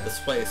outside this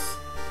place.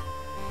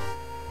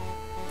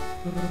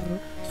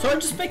 So I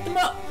just make them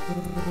up.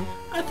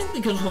 I think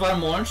the kids will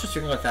find more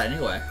interesting like that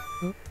anyway.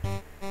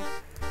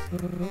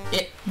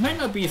 It might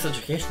not be as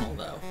educational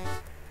though.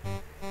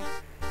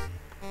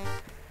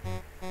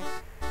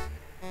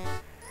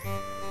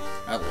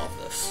 I love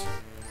this.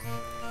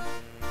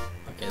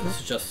 Okay, this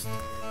is just...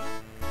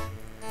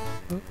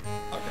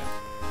 Okay.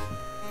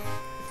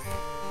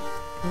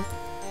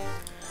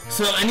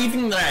 So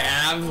anything that I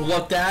have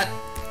looked at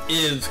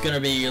is gonna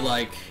be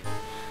like...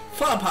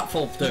 Flower pot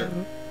full of dirt.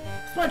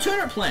 It's my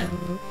turnip plant.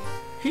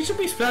 He should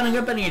be sprouting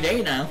up any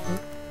day now.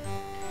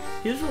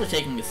 He's really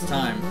taking his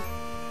time.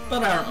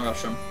 But I don't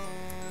rush him.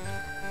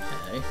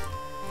 Okay.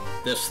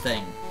 This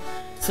thing.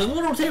 It's a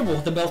little table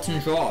with a built-in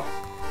drawer.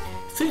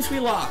 It seems to be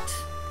locked.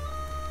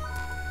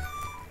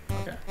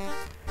 Okay.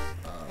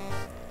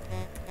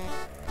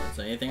 Is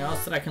there anything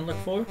else that I can look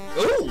for?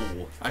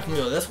 Ooh! I can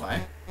go this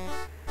way.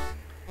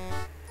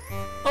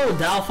 Oh,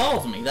 Dal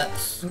follows me.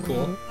 That's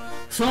cool.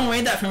 Someone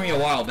made that for me a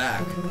while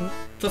back.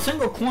 It's a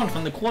single corn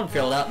from the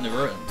cornfield out in the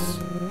ruins.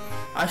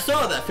 I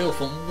saw that field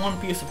from one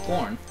piece of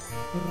corn.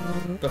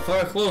 Before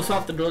I closed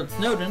off the door to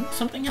Snowden,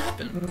 something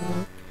happened.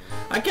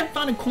 I kept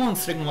finding corn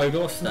sitting on my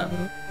doorstep.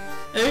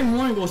 Every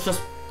morning it was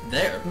just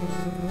there.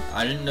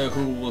 I didn't know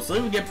who was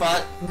leaving it,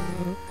 but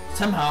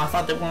somehow I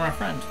thought they were my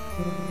friend.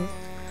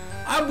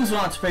 I always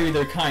wanted to pay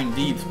their kind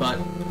deeds, but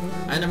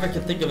I never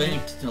could think of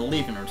anything to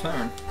leave in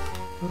return.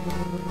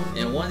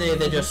 And one day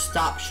they just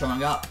stopped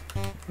showing up.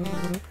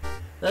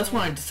 That's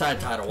when I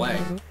decided to hide away.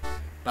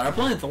 But I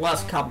planted the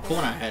last cup of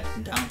corn I had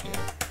down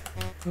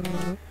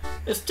here.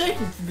 It's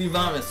taken to the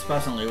environment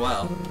surprisingly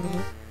well.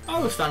 I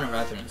always found it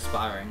rather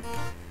inspiring.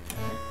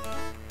 Okay.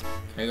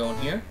 Can I go in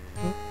here?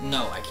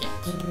 No, I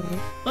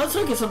can't. Let's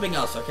look at something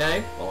else,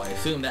 okay? Well, I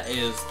assume that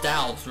is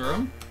Dal's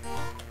room.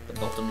 The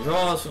built-in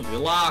drawers will be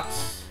locked.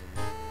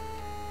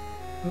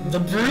 The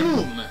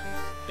broom!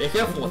 Be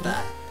careful with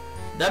that.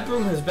 That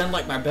broom has been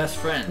like my best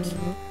friend.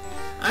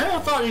 I never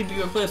thought he'd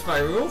be replaced by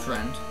a real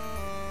friend.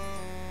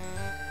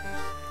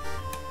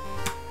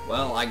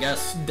 Well, I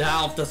guess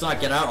Dalf does not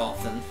get out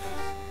often.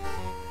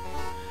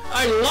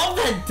 I love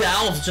that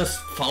Dalv just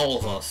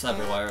follows us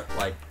everywhere.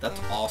 Like, that's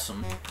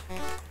awesome.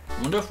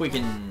 I wonder if we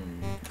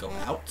can go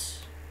out.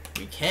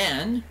 We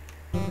can.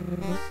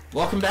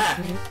 Welcome back.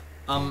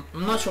 I'm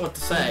not sure what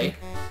to say.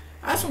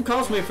 I have some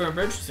calls made for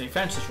emergency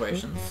defense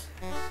situations,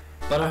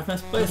 but I've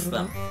misplaced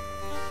them.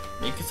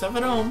 Make yourself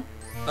at home.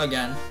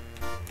 Again.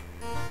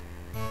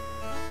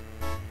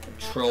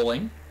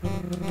 Trolling.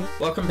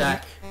 Welcome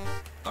back.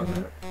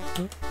 Okay.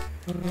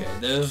 Okay,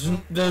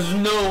 there's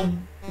no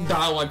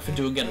dialogue for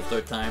doing it a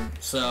third time,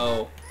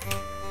 so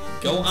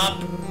go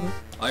up.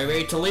 Are you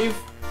ready to leave?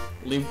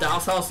 Leave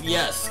Dal's house?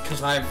 Yes,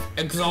 because I've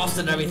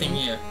exhausted everything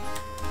here.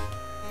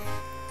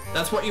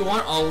 That's what you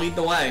want? I'll lead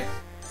the way.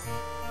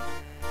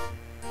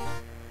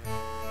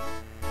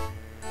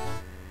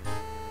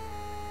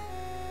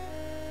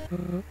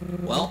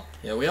 Well,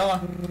 here we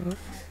are.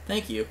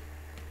 Thank you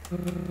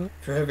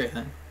for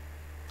everything.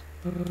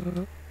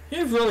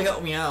 You've really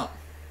helped me out.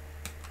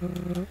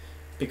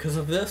 Because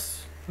of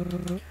this,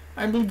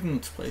 I'm leaving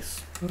this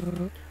place.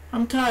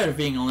 I'm tired of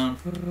being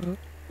alone.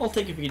 I'll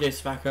take a few days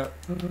to back up.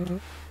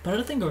 But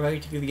I think we're ready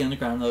to give the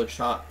underground another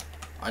shot.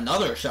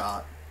 Another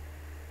shot?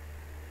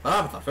 What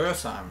happened the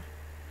first time?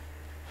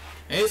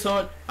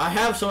 I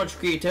have so much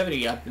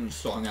creativity I've been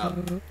storing up.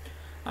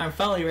 I'm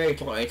finally ready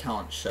to let a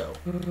talent show.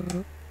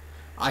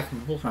 I can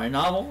complete my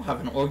novel,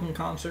 have an organ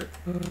concert.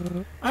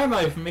 I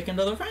might even make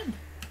another friend.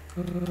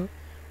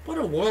 What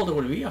a world it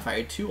would be if I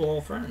had 2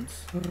 old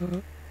friends.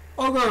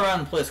 I'll go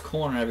around and place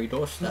corn on every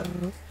doorstep.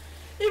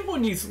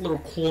 Everyone needs a little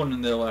corn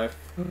in their life.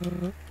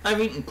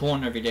 I've eaten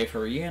corn every day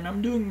for a year and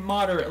I'm doing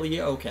moderately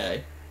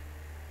okay.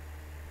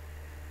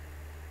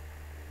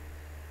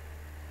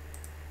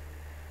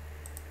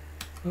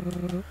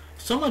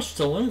 So much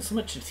to learn, so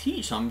much to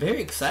teach. I'm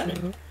very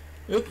excited.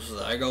 Oops,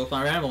 there goes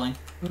my rambling.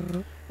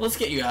 Let's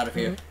get you out of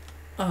here.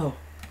 Oh.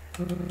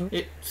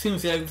 It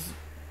seems the exit's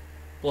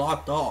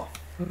blocked off.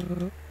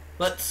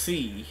 Let's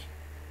see.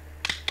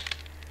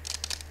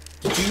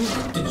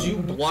 Did you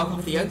block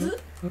off the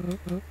exit?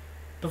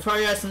 Before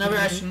you ask, never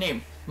ask your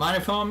name. Mind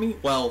if you me?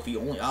 Well, the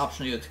only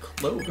option is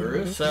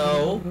Clover,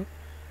 so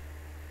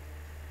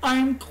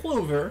I'm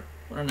Clover.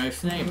 What a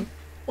nice name.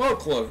 Well,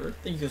 Clover,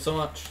 thank you so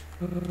much.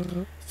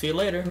 See you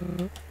later,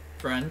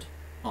 friend.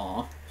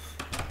 Aw.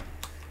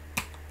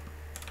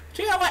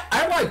 See,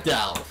 I like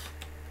Dalv.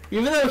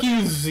 Even though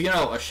he's, you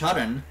know, a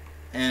shut-in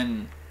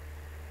and,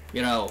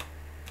 you know,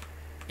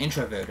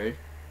 introverted.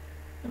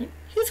 I mean,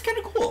 he's kind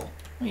of cool.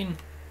 I mean,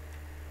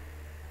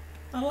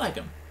 I like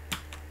him.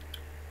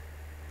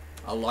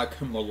 I like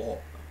him a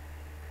lot.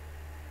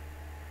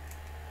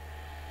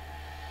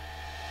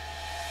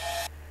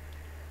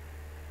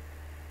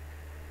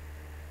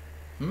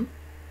 Hmm?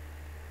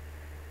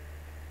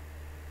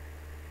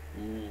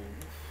 Ooh.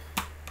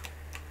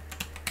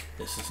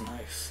 This is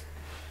nice.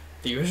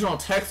 The original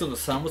text of the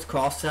sun was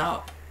crossed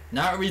out.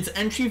 Now it reads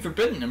entry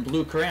forbidden in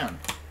blue crayon.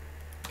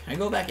 Can I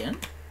go back in?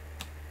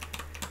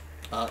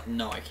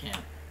 No I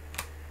can't.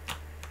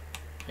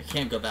 I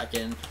can't go back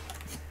in.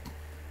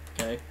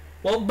 Okay.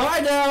 Well,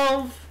 bye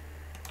Delve!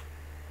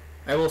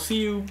 I will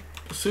see you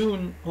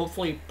soon,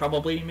 hopefully,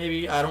 probably,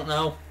 maybe, I don't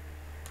know.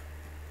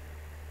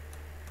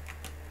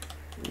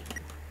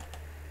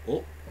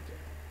 Oh, okay.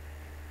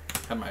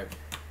 Have my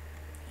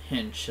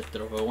hand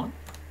shifted over one.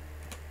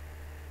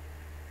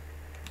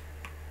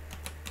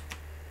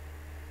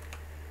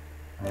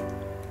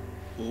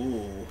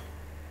 Ooh.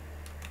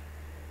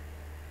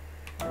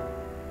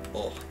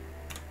 Oh.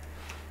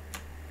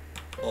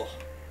 Oh.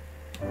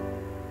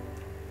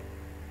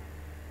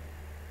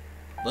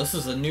 This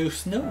is a new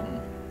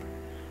Snowden.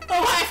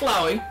 Oh, hi,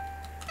 Flowey.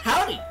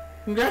 Howdy.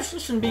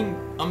 Congratulations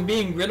on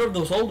being rid of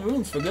those old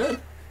ruins for good.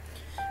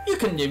 You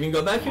can even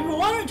go back if you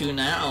wanted to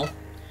now.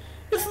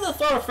 Isn't the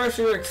thought of fresh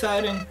air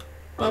exciting?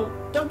 Well,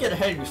 don't get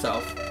ahead of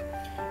yourself.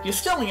 You're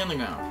still in the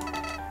underground.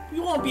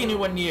 You won't be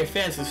anywhere near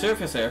fancy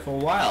surface air for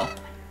a while.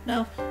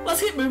 Now,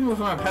 let's get moving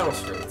from our pedal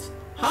streets.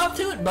 Hop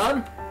to it,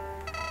 bud.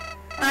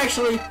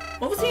 Actually,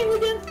 what was the name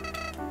again?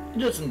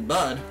 It isn't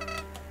Bud.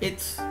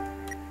 It's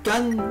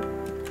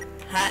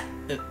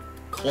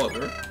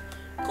Clover.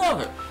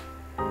 Clover.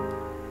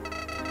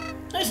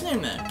 Nice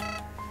name there.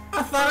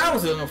 I thought I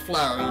was the only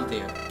flower around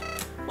here.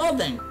 Well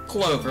then,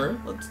 Clover,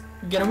 let's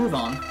get a move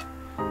on.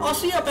 I'll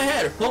see you up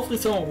ahead, hopefully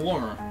somewhere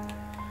warmer.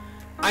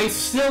 I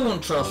still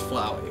don't trust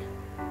Flowey.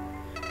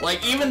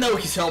 Like, even though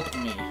he's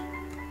helping me.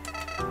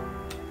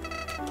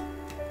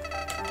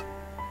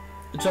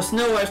 Just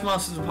no ice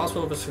monsters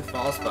impossible if it's a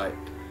frostbite.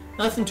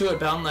 Nothing to it,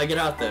 bound I get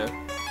out there.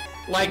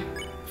 Like,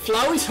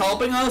 Flowey's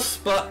helping us,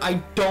 but I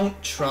don't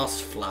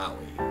trust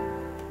Flowey.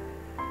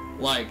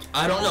 Like,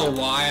 I don't know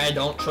why I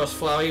don't trust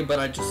Flowey, but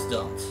I just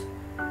don't.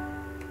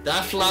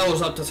 That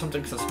Flower's up to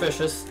something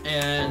suspicious,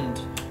 and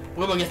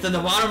we will get to the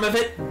bottom of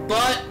it,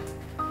 but...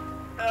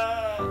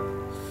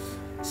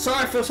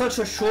 sorry for such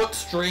a short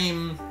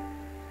stream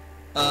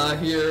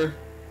here.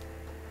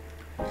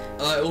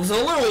 It was a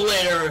little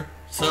later,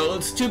 so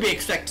it's to be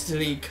expected to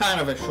be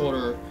kind of a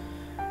shorter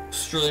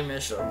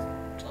stream-ish.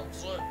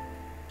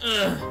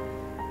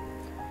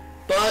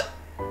 But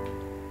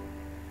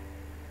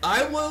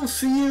I will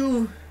see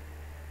you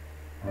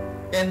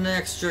in the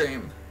next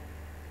stream.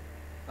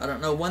 I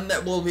don't know when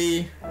that will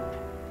be,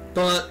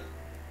 but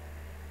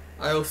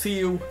I will see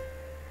you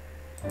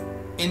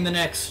in the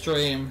next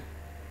stream.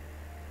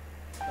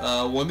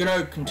 We're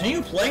gonna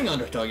continue playing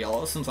Undertale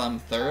Yellow since I'm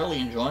thoroughly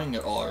enjoying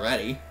it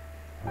already.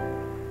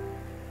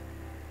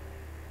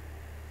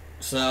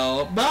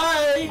 So,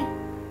 bye!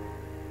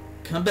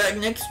 Come back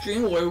next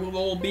stream where we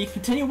will be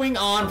continuing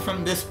on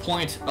from this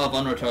point of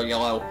Undertale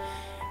Yellow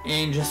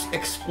and just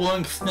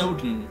exploring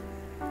Snowdon.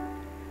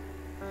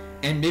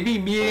 And maybe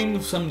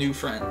meeting some new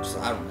friends.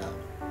 I don't know.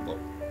 Well,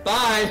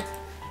 bye!